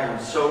 well, I am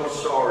so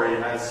sorry.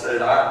 And I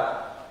said,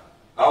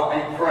 I'll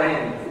be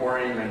praying for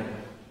him. And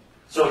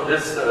so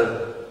just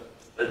a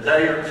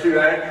day or two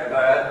after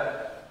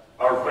that,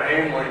 our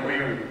family,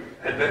 we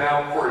had been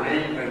out for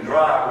an evening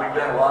drive. We've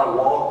done a lot of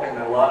walking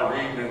and a lot of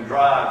evening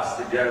drives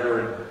together.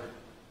 And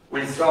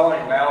we saw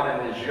him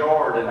out in his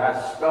yard, and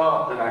I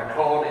stopped and I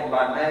called him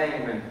by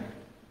name.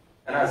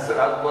 And I said,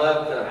 I'd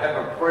love to have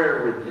a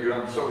prayer with you.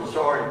 I'm so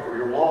sorry for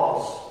your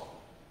loss.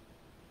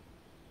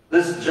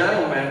 This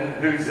gentleman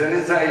who's in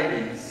his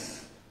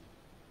 80s,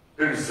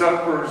 who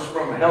suffers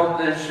from health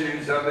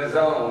issues of his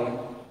own,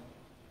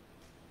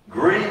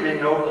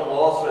 grieving over the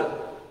loss of it,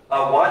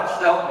 I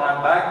watched out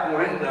my back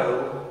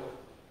window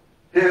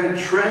him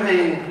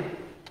trimming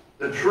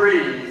the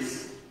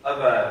trees of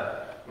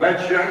a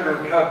much younger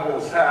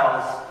couple's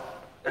house,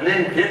 and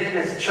then getting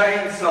his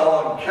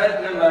chainsaw and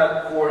cutting them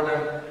up for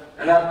them.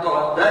 And I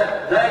thought,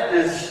 that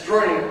is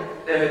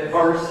strength in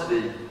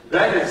adversity.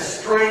 That is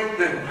strength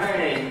in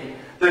pain,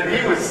 that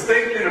he was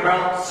thinking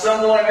about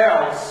someone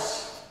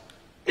else,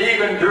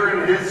 even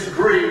during his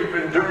grief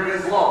and during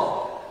his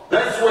loss.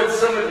 That's what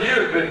some of you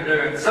have been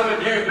doing. Some of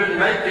you have been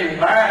making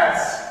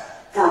masks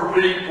for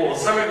people.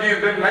 Some of you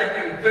have been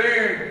making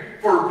food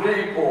for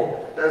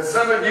people.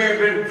 Some of you have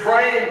been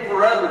praying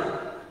for others,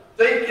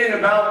 thinking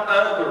about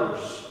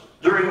others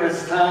during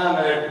this time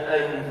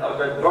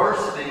of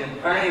adversity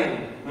and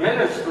pain.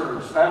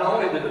 Ministers, not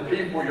only to the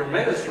people you're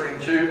ministering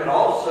to, but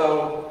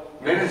also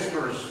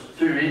ministers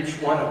to each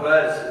one of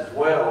us as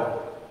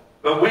well.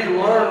 But we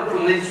learn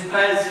from these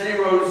past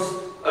heroes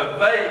of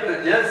faith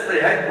that yes, they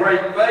had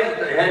great faith,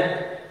 they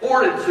had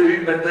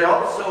fortitude, but they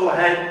also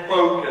had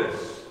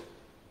focus.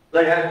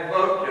 They had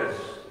focus.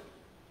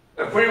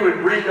 If we would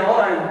read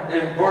on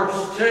in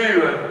verse 2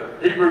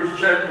 of Hebrews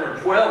chapter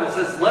 12, it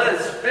says, let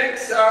us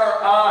fix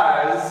our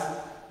eyes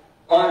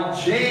on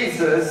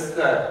Jesus,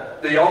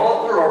 the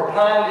author or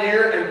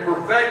pioneer and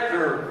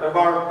perfecter of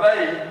our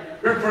faith,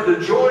 who for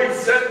the joy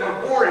set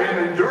before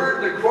him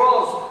endured the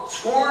cross,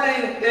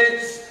 scorning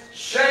its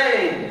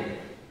shame.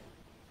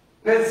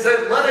 And it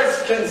said, let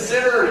us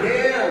consider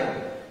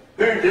him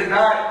who did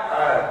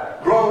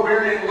not grow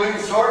weary and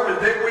lose heart,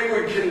 but that we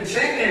would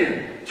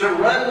continue to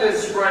run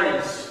this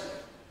race.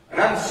 And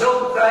I'm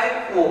so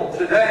thankful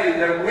today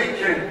that we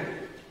can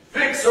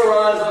fix our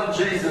eyes on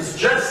Jesus.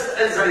 Just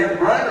as a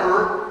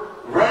runner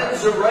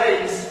runs a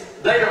race,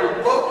 they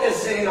are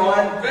focusing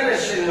on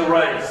finishing the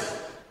race.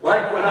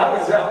 Like when I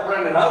was out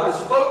running, I was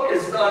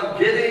focused on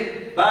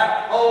getting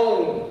back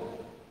home.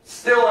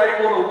 Still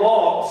able to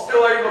walk,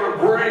 still able to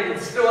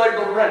breathe, still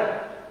able to run.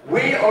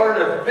 We are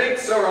to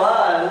fix our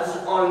eyes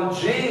on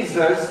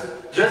Jesus,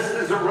 just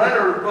as a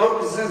runner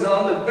focuses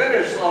on the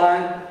finish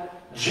line.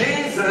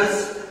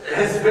 Jesus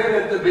has been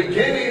at the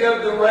beginning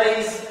of the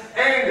race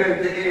hand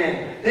at the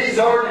end. He's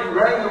already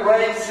run the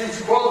race.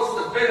 He's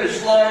crossed the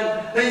finish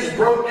line. He's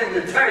broken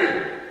the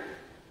tape.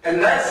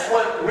 And that's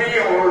what we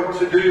are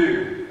to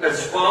do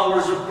as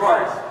followers of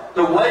Christ.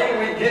 The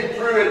way we get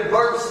through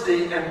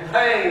adversity and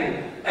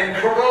pain and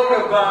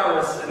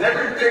coronavirus and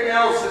everything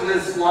else in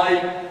this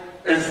life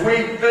is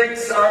we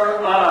fix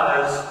our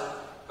eyes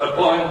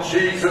upon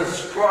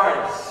Jesus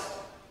Christ.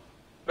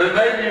 But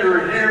maybe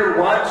you're here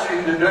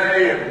watching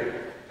today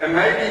and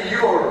maybe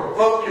you are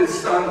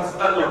focused on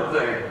other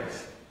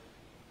things.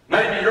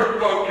 Maybe you're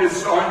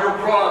focused on your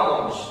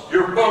problems.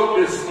 You're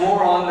focused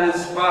more on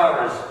this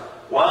virus.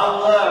 Well, I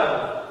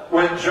love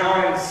what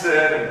John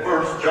said in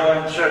 1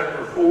 John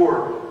chapter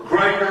 4.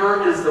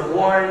 Greater is the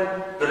one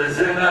that is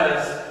in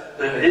us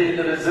than he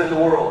that is in the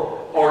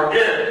world, or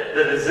it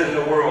that is in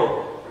the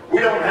world. We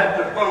don't have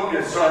to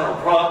focus on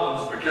our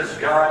problems because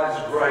God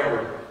is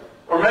greater.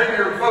 Or maybe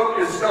you're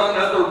focused on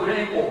other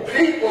people.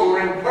 People are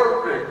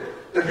imperfect.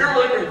 If you're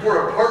looking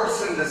for a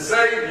person to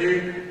save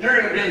you,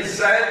 you're going to be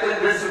sadly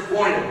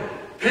disappointed.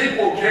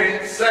 People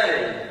can't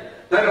save.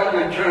 That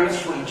only comes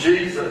from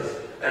Jesus.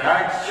 And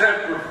Acts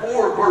chapter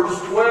 4 verse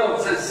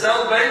 12 says,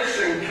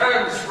 salvation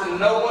comes from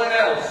no one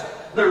else.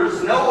 There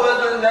is no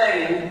other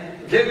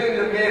name given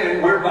to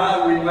men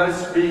whereby we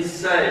must be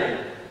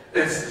saved.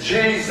 It's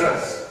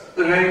Jesus,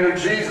 the name of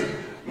Jesus.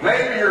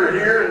 Maybe you're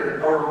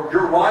here or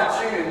you're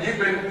watching and you've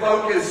been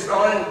focused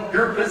on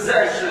your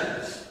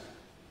possessions.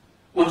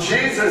 Well,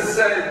 Jesus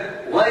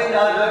said, lay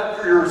not up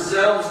for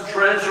yourselves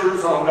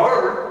treasures on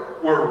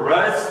earth where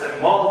rust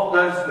and moth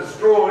does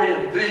destroy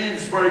and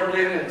thieves break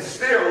in and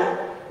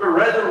steal, but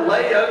rather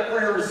lay up for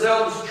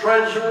yourselves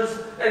treasures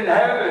in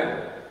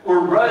heaven where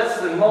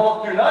rust and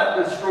moth do not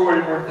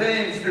destroy, where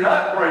thieves do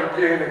not break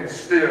in and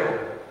steal.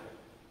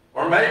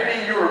 Or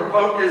maybe you are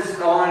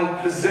focused on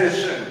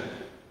position,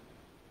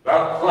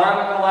 about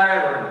climbing the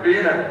ladder and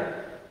being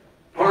a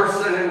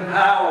person in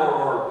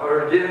power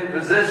or again in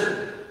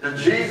position. Did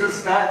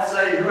Jesus not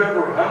say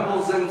whoever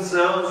humbles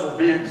themselves will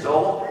be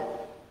exalted?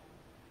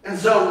 And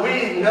so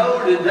we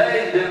know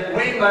today that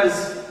we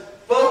must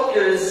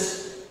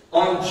focus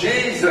on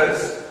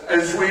Jesus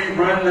as we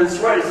run this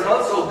race. And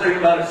also think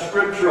about a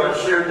scripture I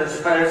shared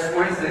this past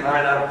Wednesday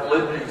night out of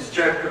Philippians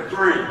chapter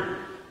 3,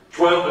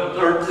 12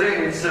 and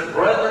 13. He said,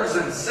 brothers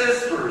and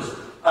sisters,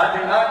 I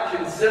do not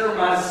consider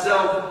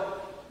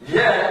myself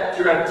yet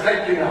to have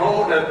taken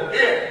hold of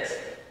it,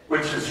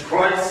 which is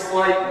Christ's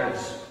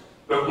likeness.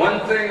 But one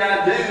thing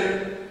I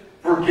do,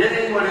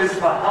 forgetting what is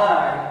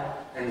behind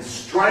and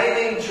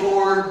straining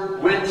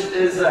toward which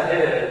is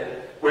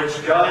ahead,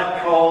 which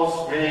God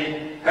calls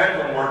me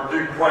heavenward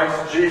through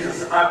Christ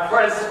Jesus. I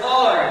press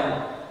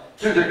on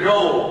to the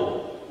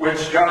goal,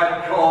 which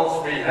God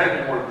calls me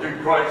heavenward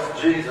through Christ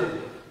Jesus.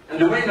 And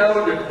do we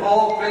know that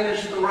Paul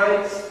finished the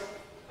race?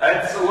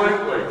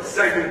 Absolutely.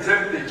 2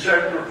 Timothy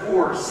chapter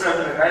 4,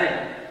 7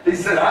 and 8. He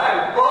said, I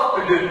have fought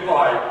the good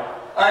fight.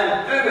 I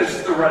have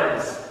finished the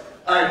race.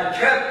 I have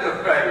kept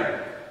the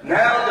faith.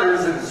 Now there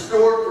is in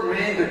store for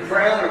me the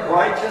crown of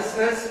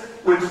righteousness,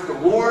 which the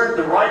Lord,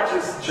 the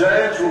righteous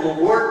judge, will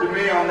award to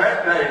me on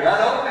that day.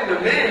 Not only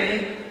to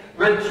me,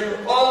 but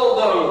to all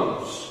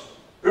those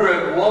who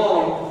have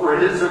longed for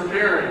his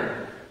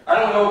appearing. I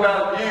don't know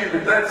about you,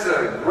 but that's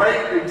a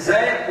great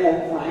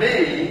example for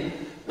me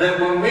that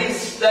when we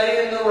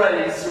stay in the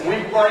race and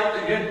we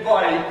fight the good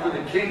fight for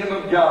the kingdom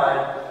of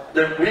God,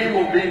 that we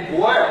will be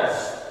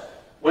blessed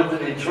with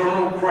an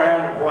eternal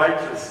crown of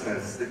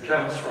righteousness that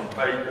comes from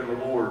faith in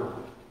the Lord.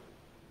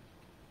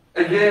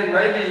 Again,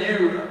 maybe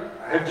you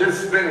have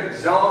just been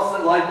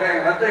exhausted like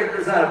that. I think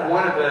there's not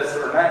one of us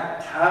that are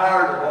not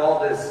tired of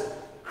all this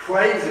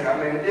crazy. I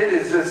mean, it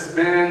has just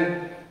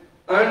been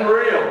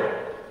unreal.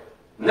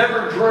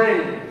 Never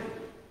dreamed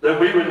that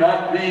we would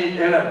not be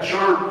in a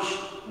church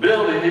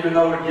building, even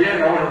though,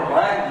 again, I want to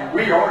remind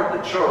you, we are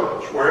the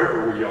church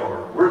wherever we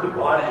are. We're the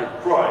body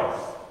of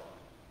Christ.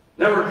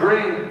 Never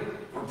dreamed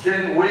for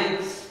 10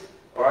 weeks,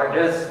 or I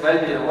guess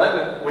maybe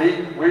 11th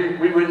week,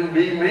 we wouldn't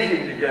be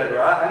meeting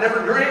together. I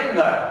never dreamed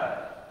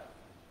that.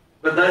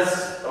 But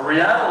that's a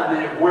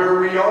reality of where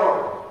we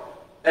are.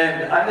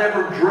 And I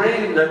never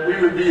dreamed that we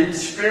would be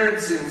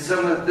experiencing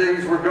some of the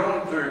things we're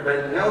going through.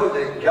 But know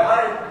that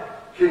God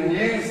can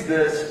use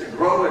this to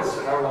grow us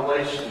in our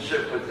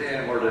relationship with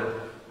Him, or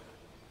to,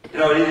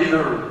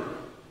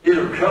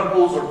 either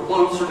couples are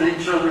closer to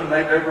each other than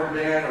they've ever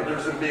been, or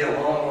there's going to be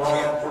a long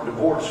line for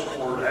divorce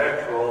court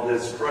after all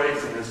this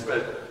craziness.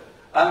 But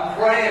I'm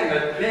praying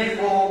that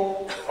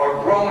people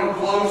are growing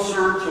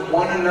closer to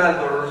one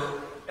another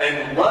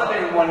and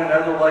loving one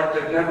another like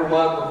they've never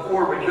loved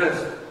before,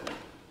 because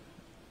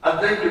I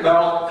think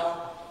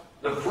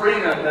about the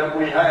freedom that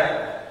we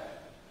have.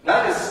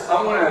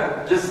 I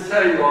want to just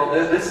tell you all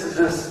this. This is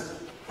just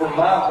from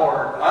my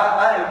heart.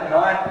 I have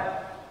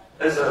not,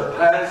 as a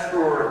pastor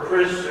or a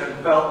Christian,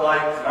 felt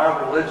like my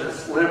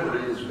religious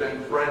liberty has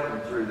been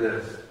threatened through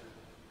this.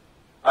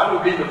 I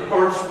would be the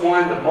first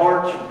one to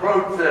march and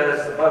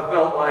protest if I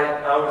felt like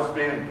I was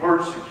being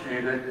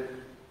persecuted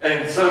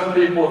And some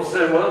people have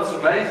said, well, it's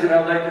amazing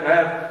how they can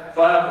have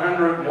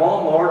 500 in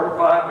Walmart or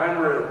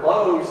 500 at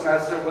Lowe's. And I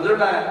said, well, they're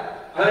not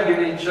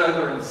hugging each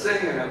other and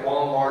singing at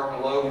Walmart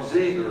and Lowe's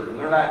either. And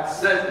they're not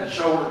sitting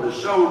shoulder to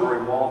shoulder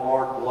in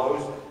Walmart and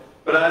Lowe's.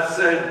 But I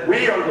said,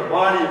 we are the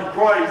body of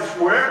Christ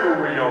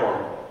wherever we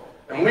are.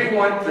 And we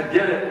want to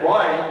get it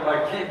right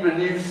by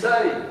keeping you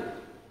safe.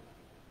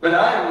 But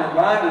I am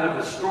reminded of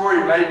a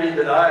story maybe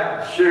that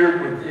I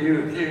shared with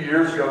you a few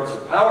years ago. It's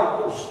a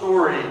powerful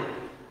story.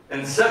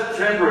 In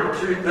September of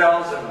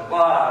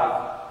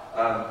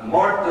 2005,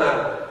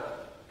 Martha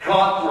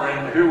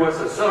Cothran, who was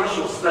a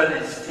social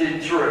studies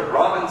teacher at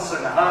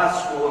Robinson High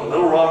School in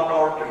Little Rock,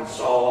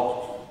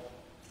 Arkansas,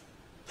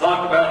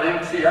 talked about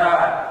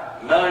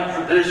MTI,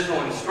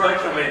 non-traditional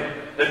instruction. I mean,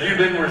 have you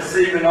been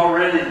receiving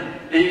already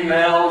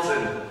emails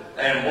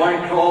and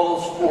one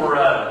calls for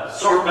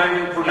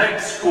surveying for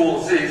next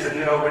school season?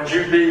 You know, would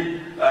you be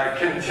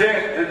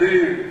content to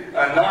do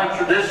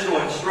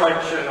non-traditional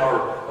instruction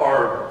or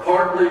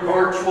partly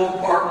virtual,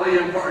 partly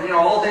in part? You know,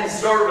 all these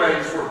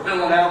surveys we're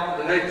filling out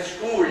for the next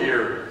school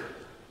year.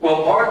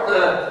 Well,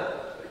 Martha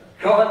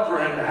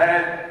Cothran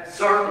had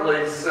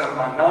certainly some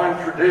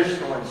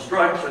non-traditional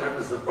instruction. It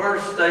was the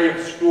first day of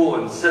school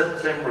in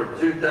September of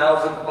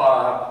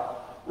 2005,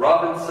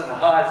 Robinson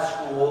High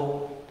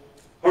School.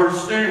 Her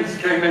students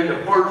came into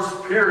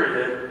first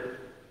period,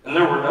 and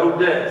there were no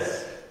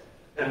desks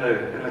in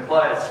the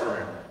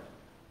classroom.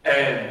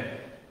 And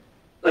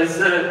they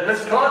said,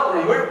 Miss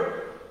Cothran,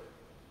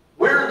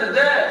 where are the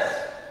desks?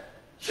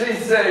 She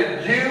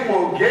said, you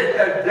will get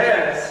a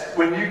desk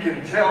when you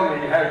can tell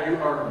me how you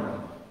earn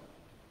them.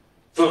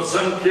 So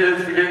some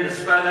kids began to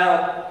spout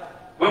out,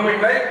 when we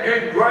make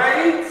good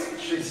grades?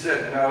 She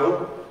said,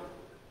 no.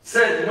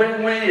 Said,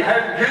 when we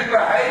have good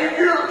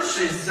behavior?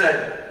 She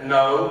said,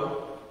 no.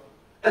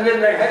 And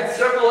then they had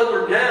several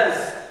other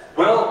guests.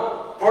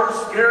 Well,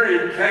 first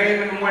period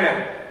came and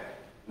went.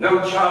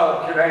 No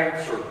child could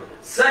answer.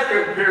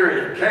 Second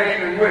period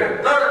came and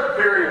went. Third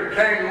period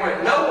came and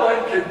went. No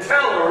one could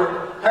tell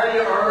her how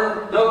you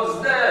earn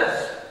those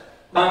desks.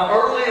 By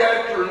early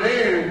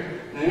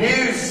afternoon,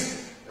 news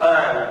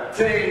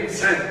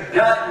teams had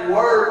gotten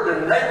word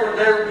and they were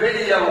there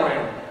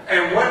videoing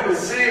and wanted to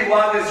see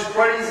why this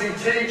crazy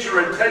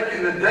teacher had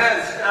taken the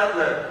desk out of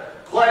the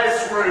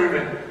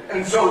classroom.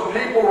 And so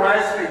people were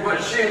asking,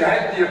 but she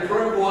had the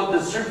approval of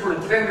the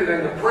superintendent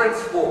and the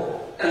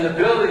principal and the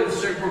building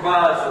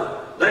supervisor.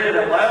 They had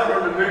allowed her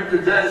to move the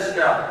desk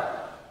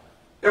out.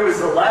 It was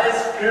the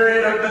last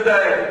period of the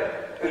day,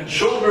 and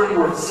children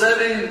were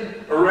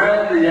sitting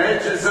around the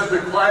edges of the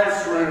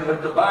classroom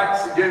with the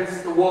backs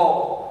against the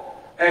wall.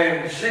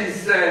 And she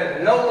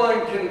said, no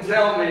one can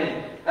tell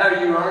me how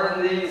you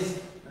earn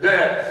these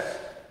desks.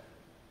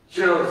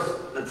 She goes,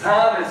 the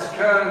time has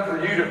come for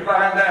you to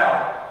find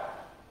out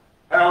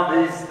how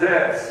these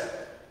desks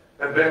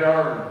have been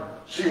earned.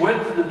 She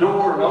went to the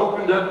door and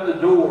opened up the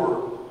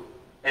door,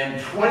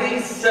 and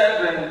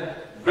 27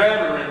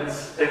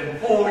 veterans in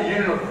full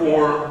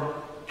uniform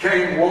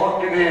came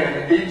walking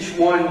in, each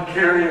one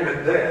carrying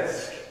a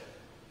desk.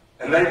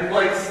 And they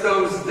placed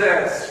those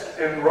desks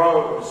in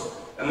rows,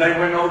 and they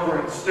went over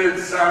and stood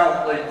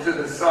silently to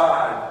the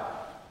side.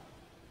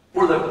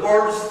 For the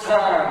first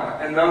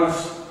time in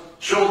those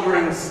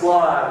children's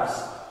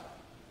lives,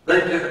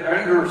 they could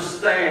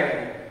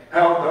understand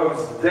how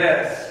those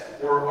desks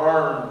were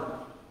earned.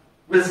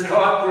 Miss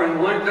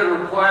Cothran looked at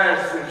her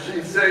class and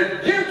she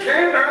said, you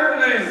can't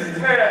earn these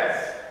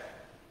desks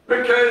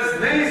because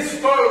these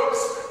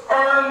folks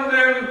earned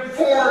them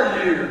for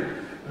you.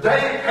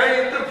 They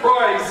paid the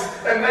price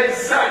and they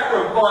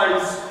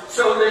sacrificed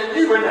so that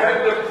you would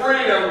have the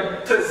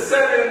freedom to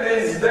sit in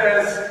these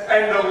desks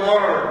and to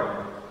learn.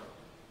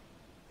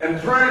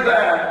 And through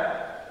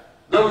that,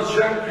 those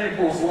young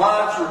people's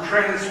lives were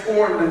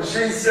transformed. And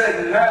she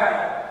said,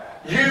 now,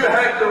 you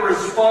have the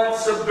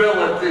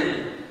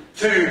responsibility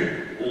to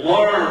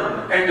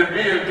learn and to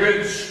be a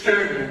good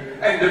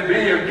student and to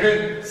be a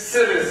good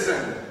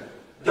citizen.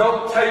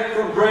 Don't take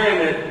for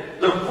granted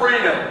the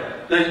freedom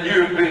that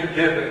you have been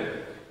given.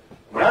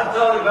 When I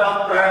thought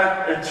about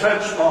that, it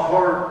touched my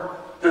heart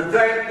to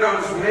thank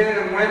those men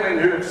and women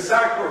who have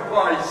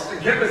sacrificed to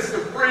give us the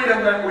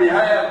freedom that we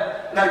have.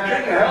 And I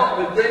couldn't help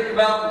but think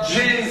about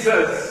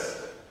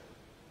Jesus,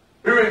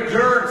 who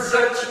endured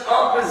such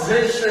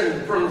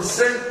opposition from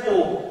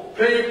sinful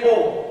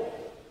people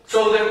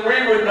so that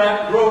we would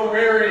not grow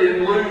weary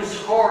and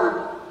lose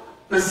heart.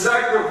 The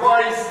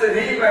sacrifice that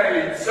he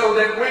made so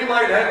that we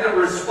might have the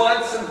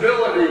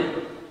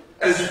responsibility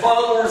as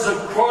followers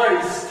of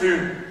Christ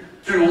to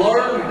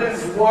learn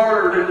his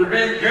word and to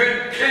be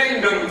good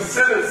kingdom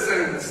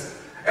citizens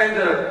and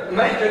to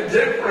make a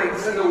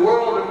difference in the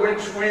world in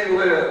which we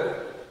live.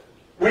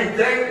 We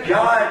thank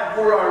God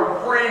for our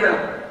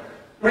freedom.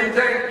 We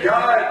thank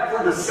God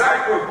for the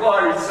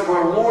sacrifice of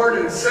our Lord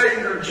and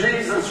Savior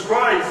Jesus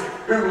Christ,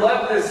 who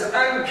loved us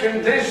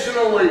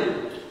unconditionally,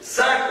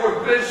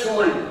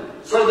 sacrificially,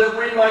 so that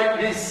we might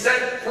be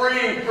set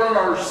free from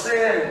our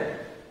sin.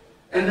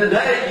 And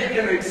today you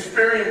can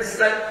experience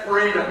that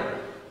freedom.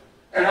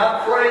 And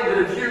I pray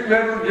that if you've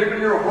never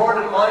given your heart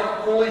and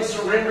life fully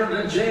surrendered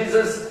to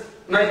Jesus,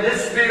 may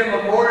this be a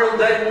Memorial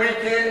Day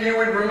weekend you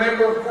would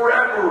remember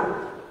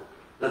forever.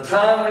 The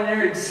time when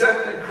you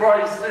accepted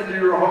Christ into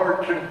your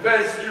heart,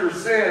 confessed your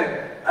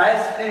sin,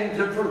 asked Him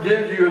to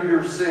forgive you of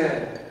your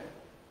sin.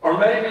 Or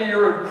maybe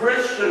you're a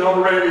Christian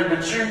already,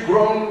 but you've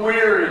grown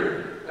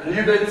weary and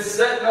you've been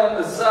sitting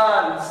on the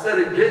side instead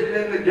of getting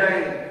in the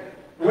game.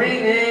 We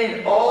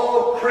need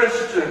all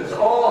Christians,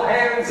 all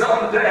hands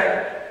on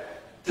deck,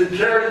 to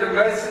carry the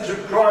message of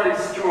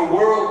Christ to a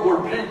world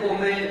where people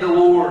need the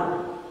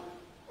Lord.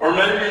 Or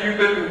maybe you've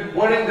been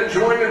wanting to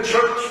join a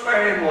church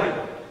family.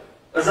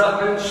 As I've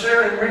been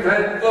sharing, we've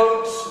had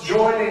folks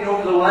joining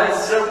over the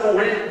last several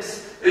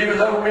weeks, even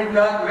though we've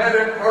not met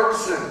in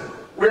person.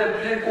 We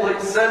have people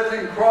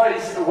accepting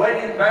Christ,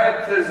 awaiting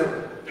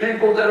baptism,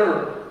 people that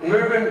are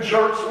moving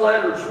church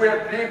letters. We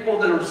have people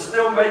that are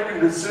still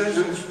making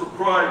decisions for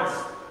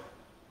Christ.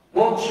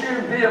 Won't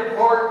you be a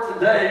part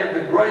today of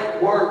the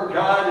great work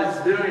God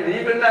is doing,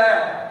 even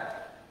now,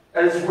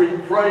 as we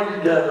pray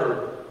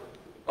together?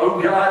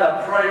 Oh God,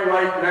 I pray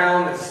right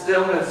now in the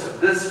stillness of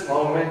this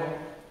moment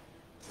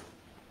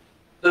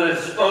that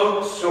as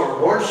folks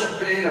are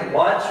worshiping and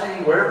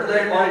watching wherever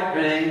they might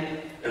be,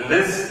 in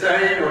this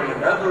state or in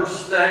another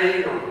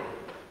state,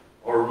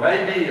 or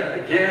maybe,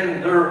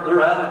 again,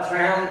 they're out of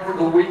town for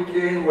the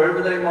weekend,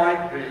 wherever they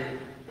might be,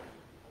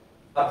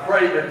 I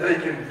pray that they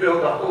can feel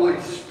the Holy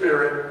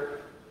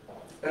Spirit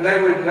and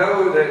they would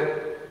know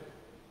that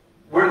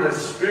where the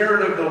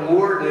Spirit of the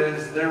Lord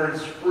is, there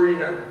is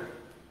freedom.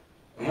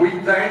 And we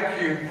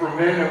thank you for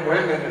men and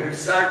women who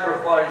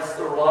sacrifice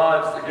their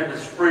lives to give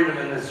us freedom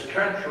in this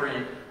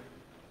country.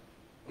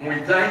 And we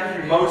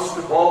thank you most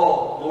of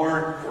all,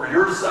 Lord, for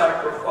your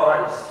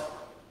sacrifice.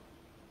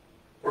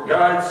 For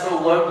God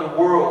so loved the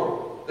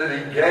world that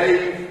He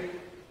gave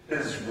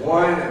His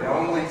one and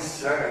only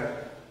Son,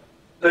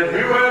 that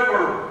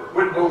whoever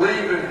would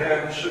believe in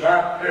Him should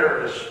not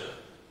perish,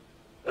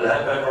 but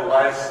have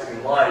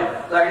everlasting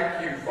life.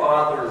 Thank you,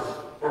 Father,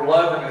 for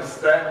loving us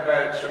that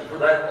much and for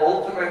that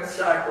ultimate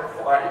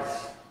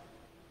sacrifice.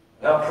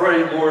 And I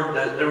pray, Lord,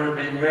 that there would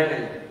be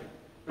many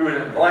who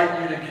would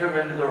invite you to come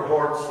into their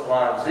hearts and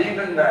lives,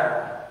 even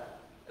now.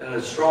 In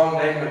the strong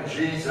name of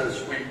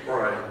Jesus, we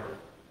pray.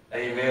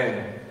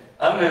 Amen.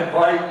 I'm going to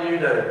invite you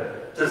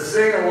to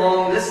sing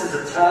along. This is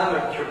a time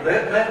of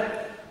commitment.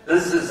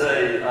 This is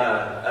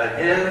a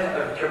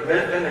hymn of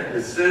commitment and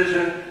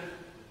decision.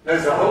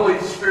 As the Holy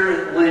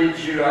Spirit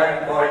leads you,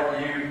 I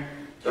invite you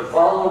to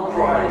follow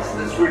Christ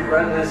as we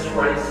run this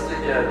race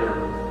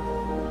together.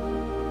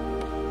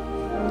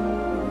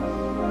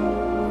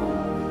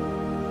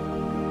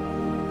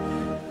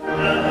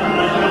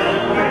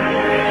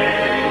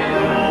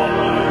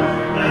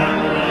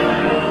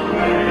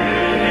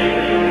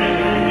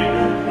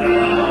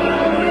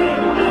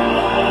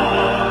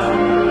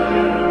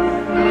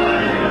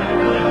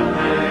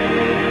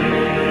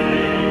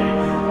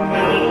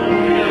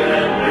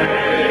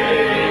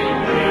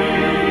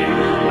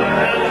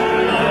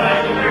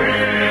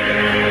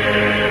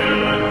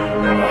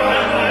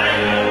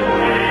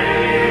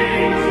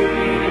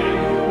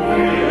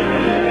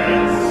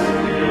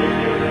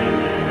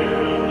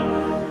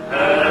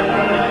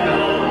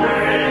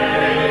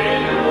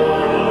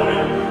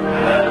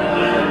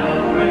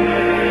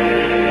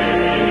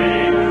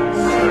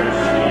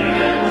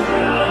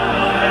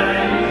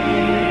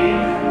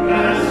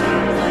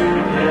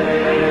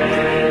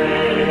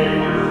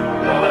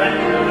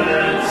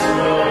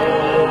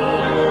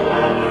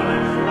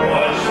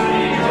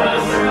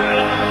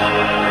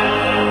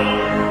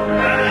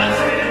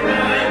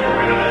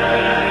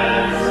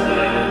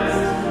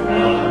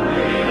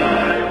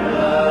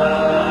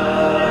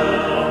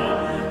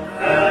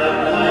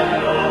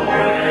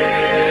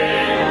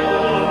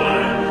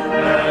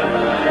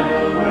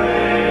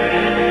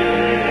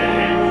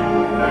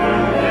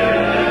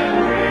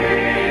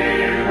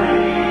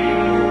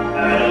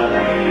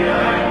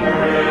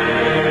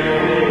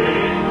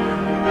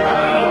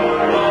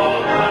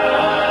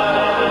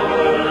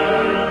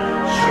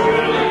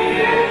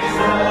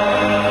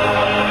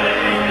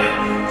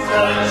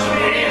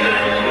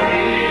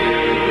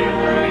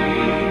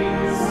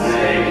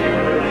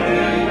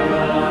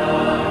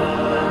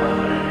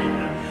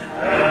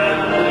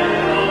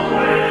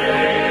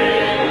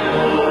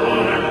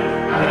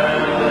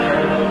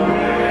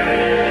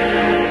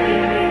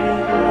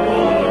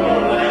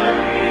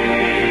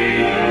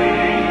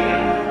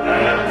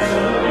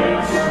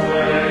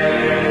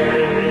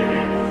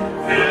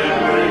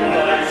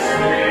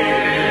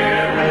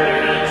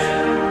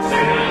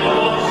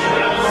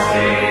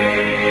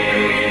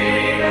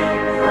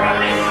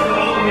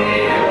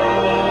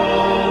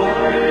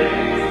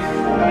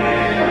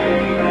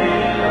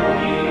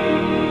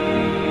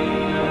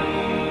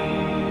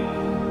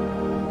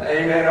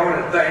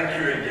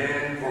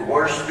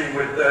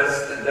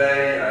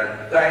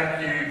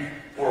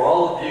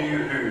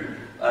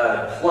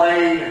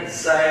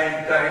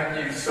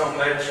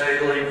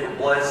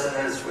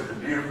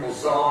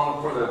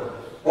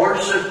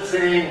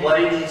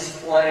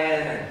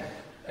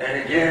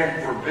 And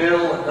again, for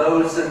Bill and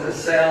those in the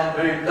sound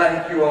booth,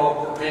 thank you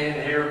all for being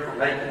here, for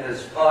making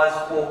this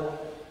possible.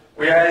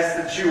 We ask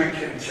that you would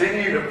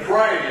continue to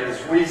pray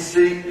as we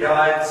seek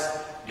God's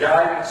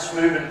guidance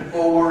moving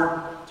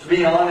forward. To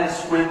be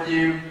honest with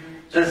you,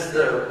 just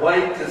to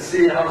wait to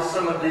see how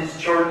some of these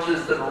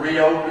churches that are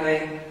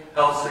reopening,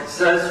 how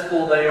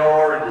successful they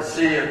are, and to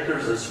see if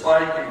there's a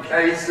spike in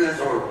cases.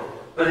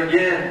 But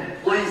again,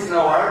 please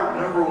know our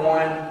number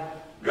one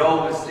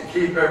goal is to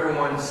keep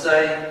everyone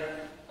safe.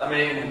 I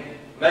mean,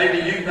 maybe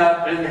you've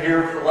not been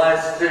here for the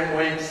last 10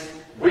 weeks.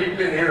 We've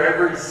been here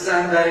every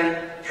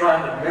Sunday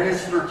trying to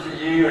minister to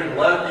you and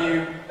love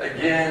you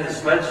again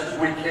as much as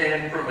we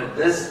can from a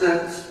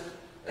distance.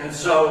 And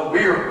so we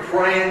are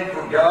praying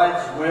for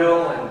God's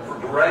will and for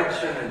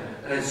direction.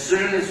 And as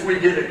soon as we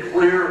get a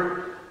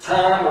clear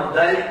time or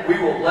date, we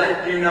will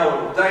let you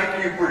know.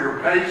 Thank you for your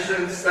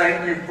patience.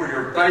 Thank you for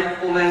your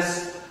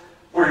faithfulness,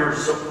 for your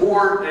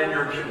support and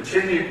your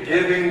continued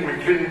giving.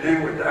 We couldn't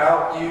do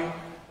without you.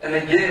 And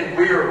again,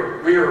 we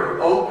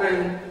are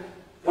open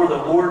for the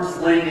Lord's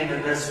leading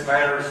in this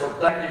matter. So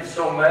thank you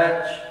so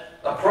much.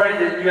 I pray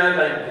that you have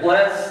a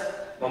blessed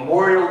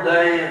Memorial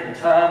Day and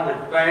time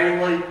with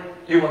family.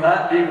 You will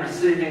not be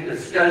receiving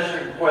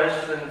discussion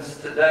questions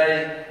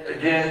today.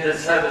 Again,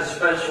 just have a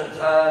special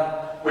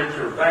time with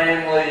your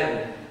family.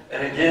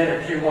 And again,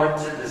 if you want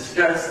to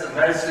discuss the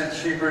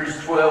message,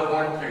 Hebrews 12,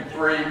 1 through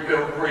 3,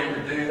 feel free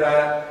to do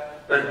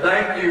that. But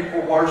thank you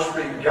for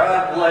worshiping.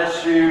 God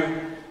bless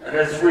you. And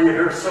as we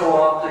hear so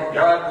often,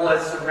 God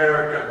bless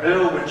America.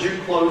 Bill, would you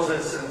close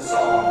us in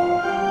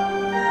song?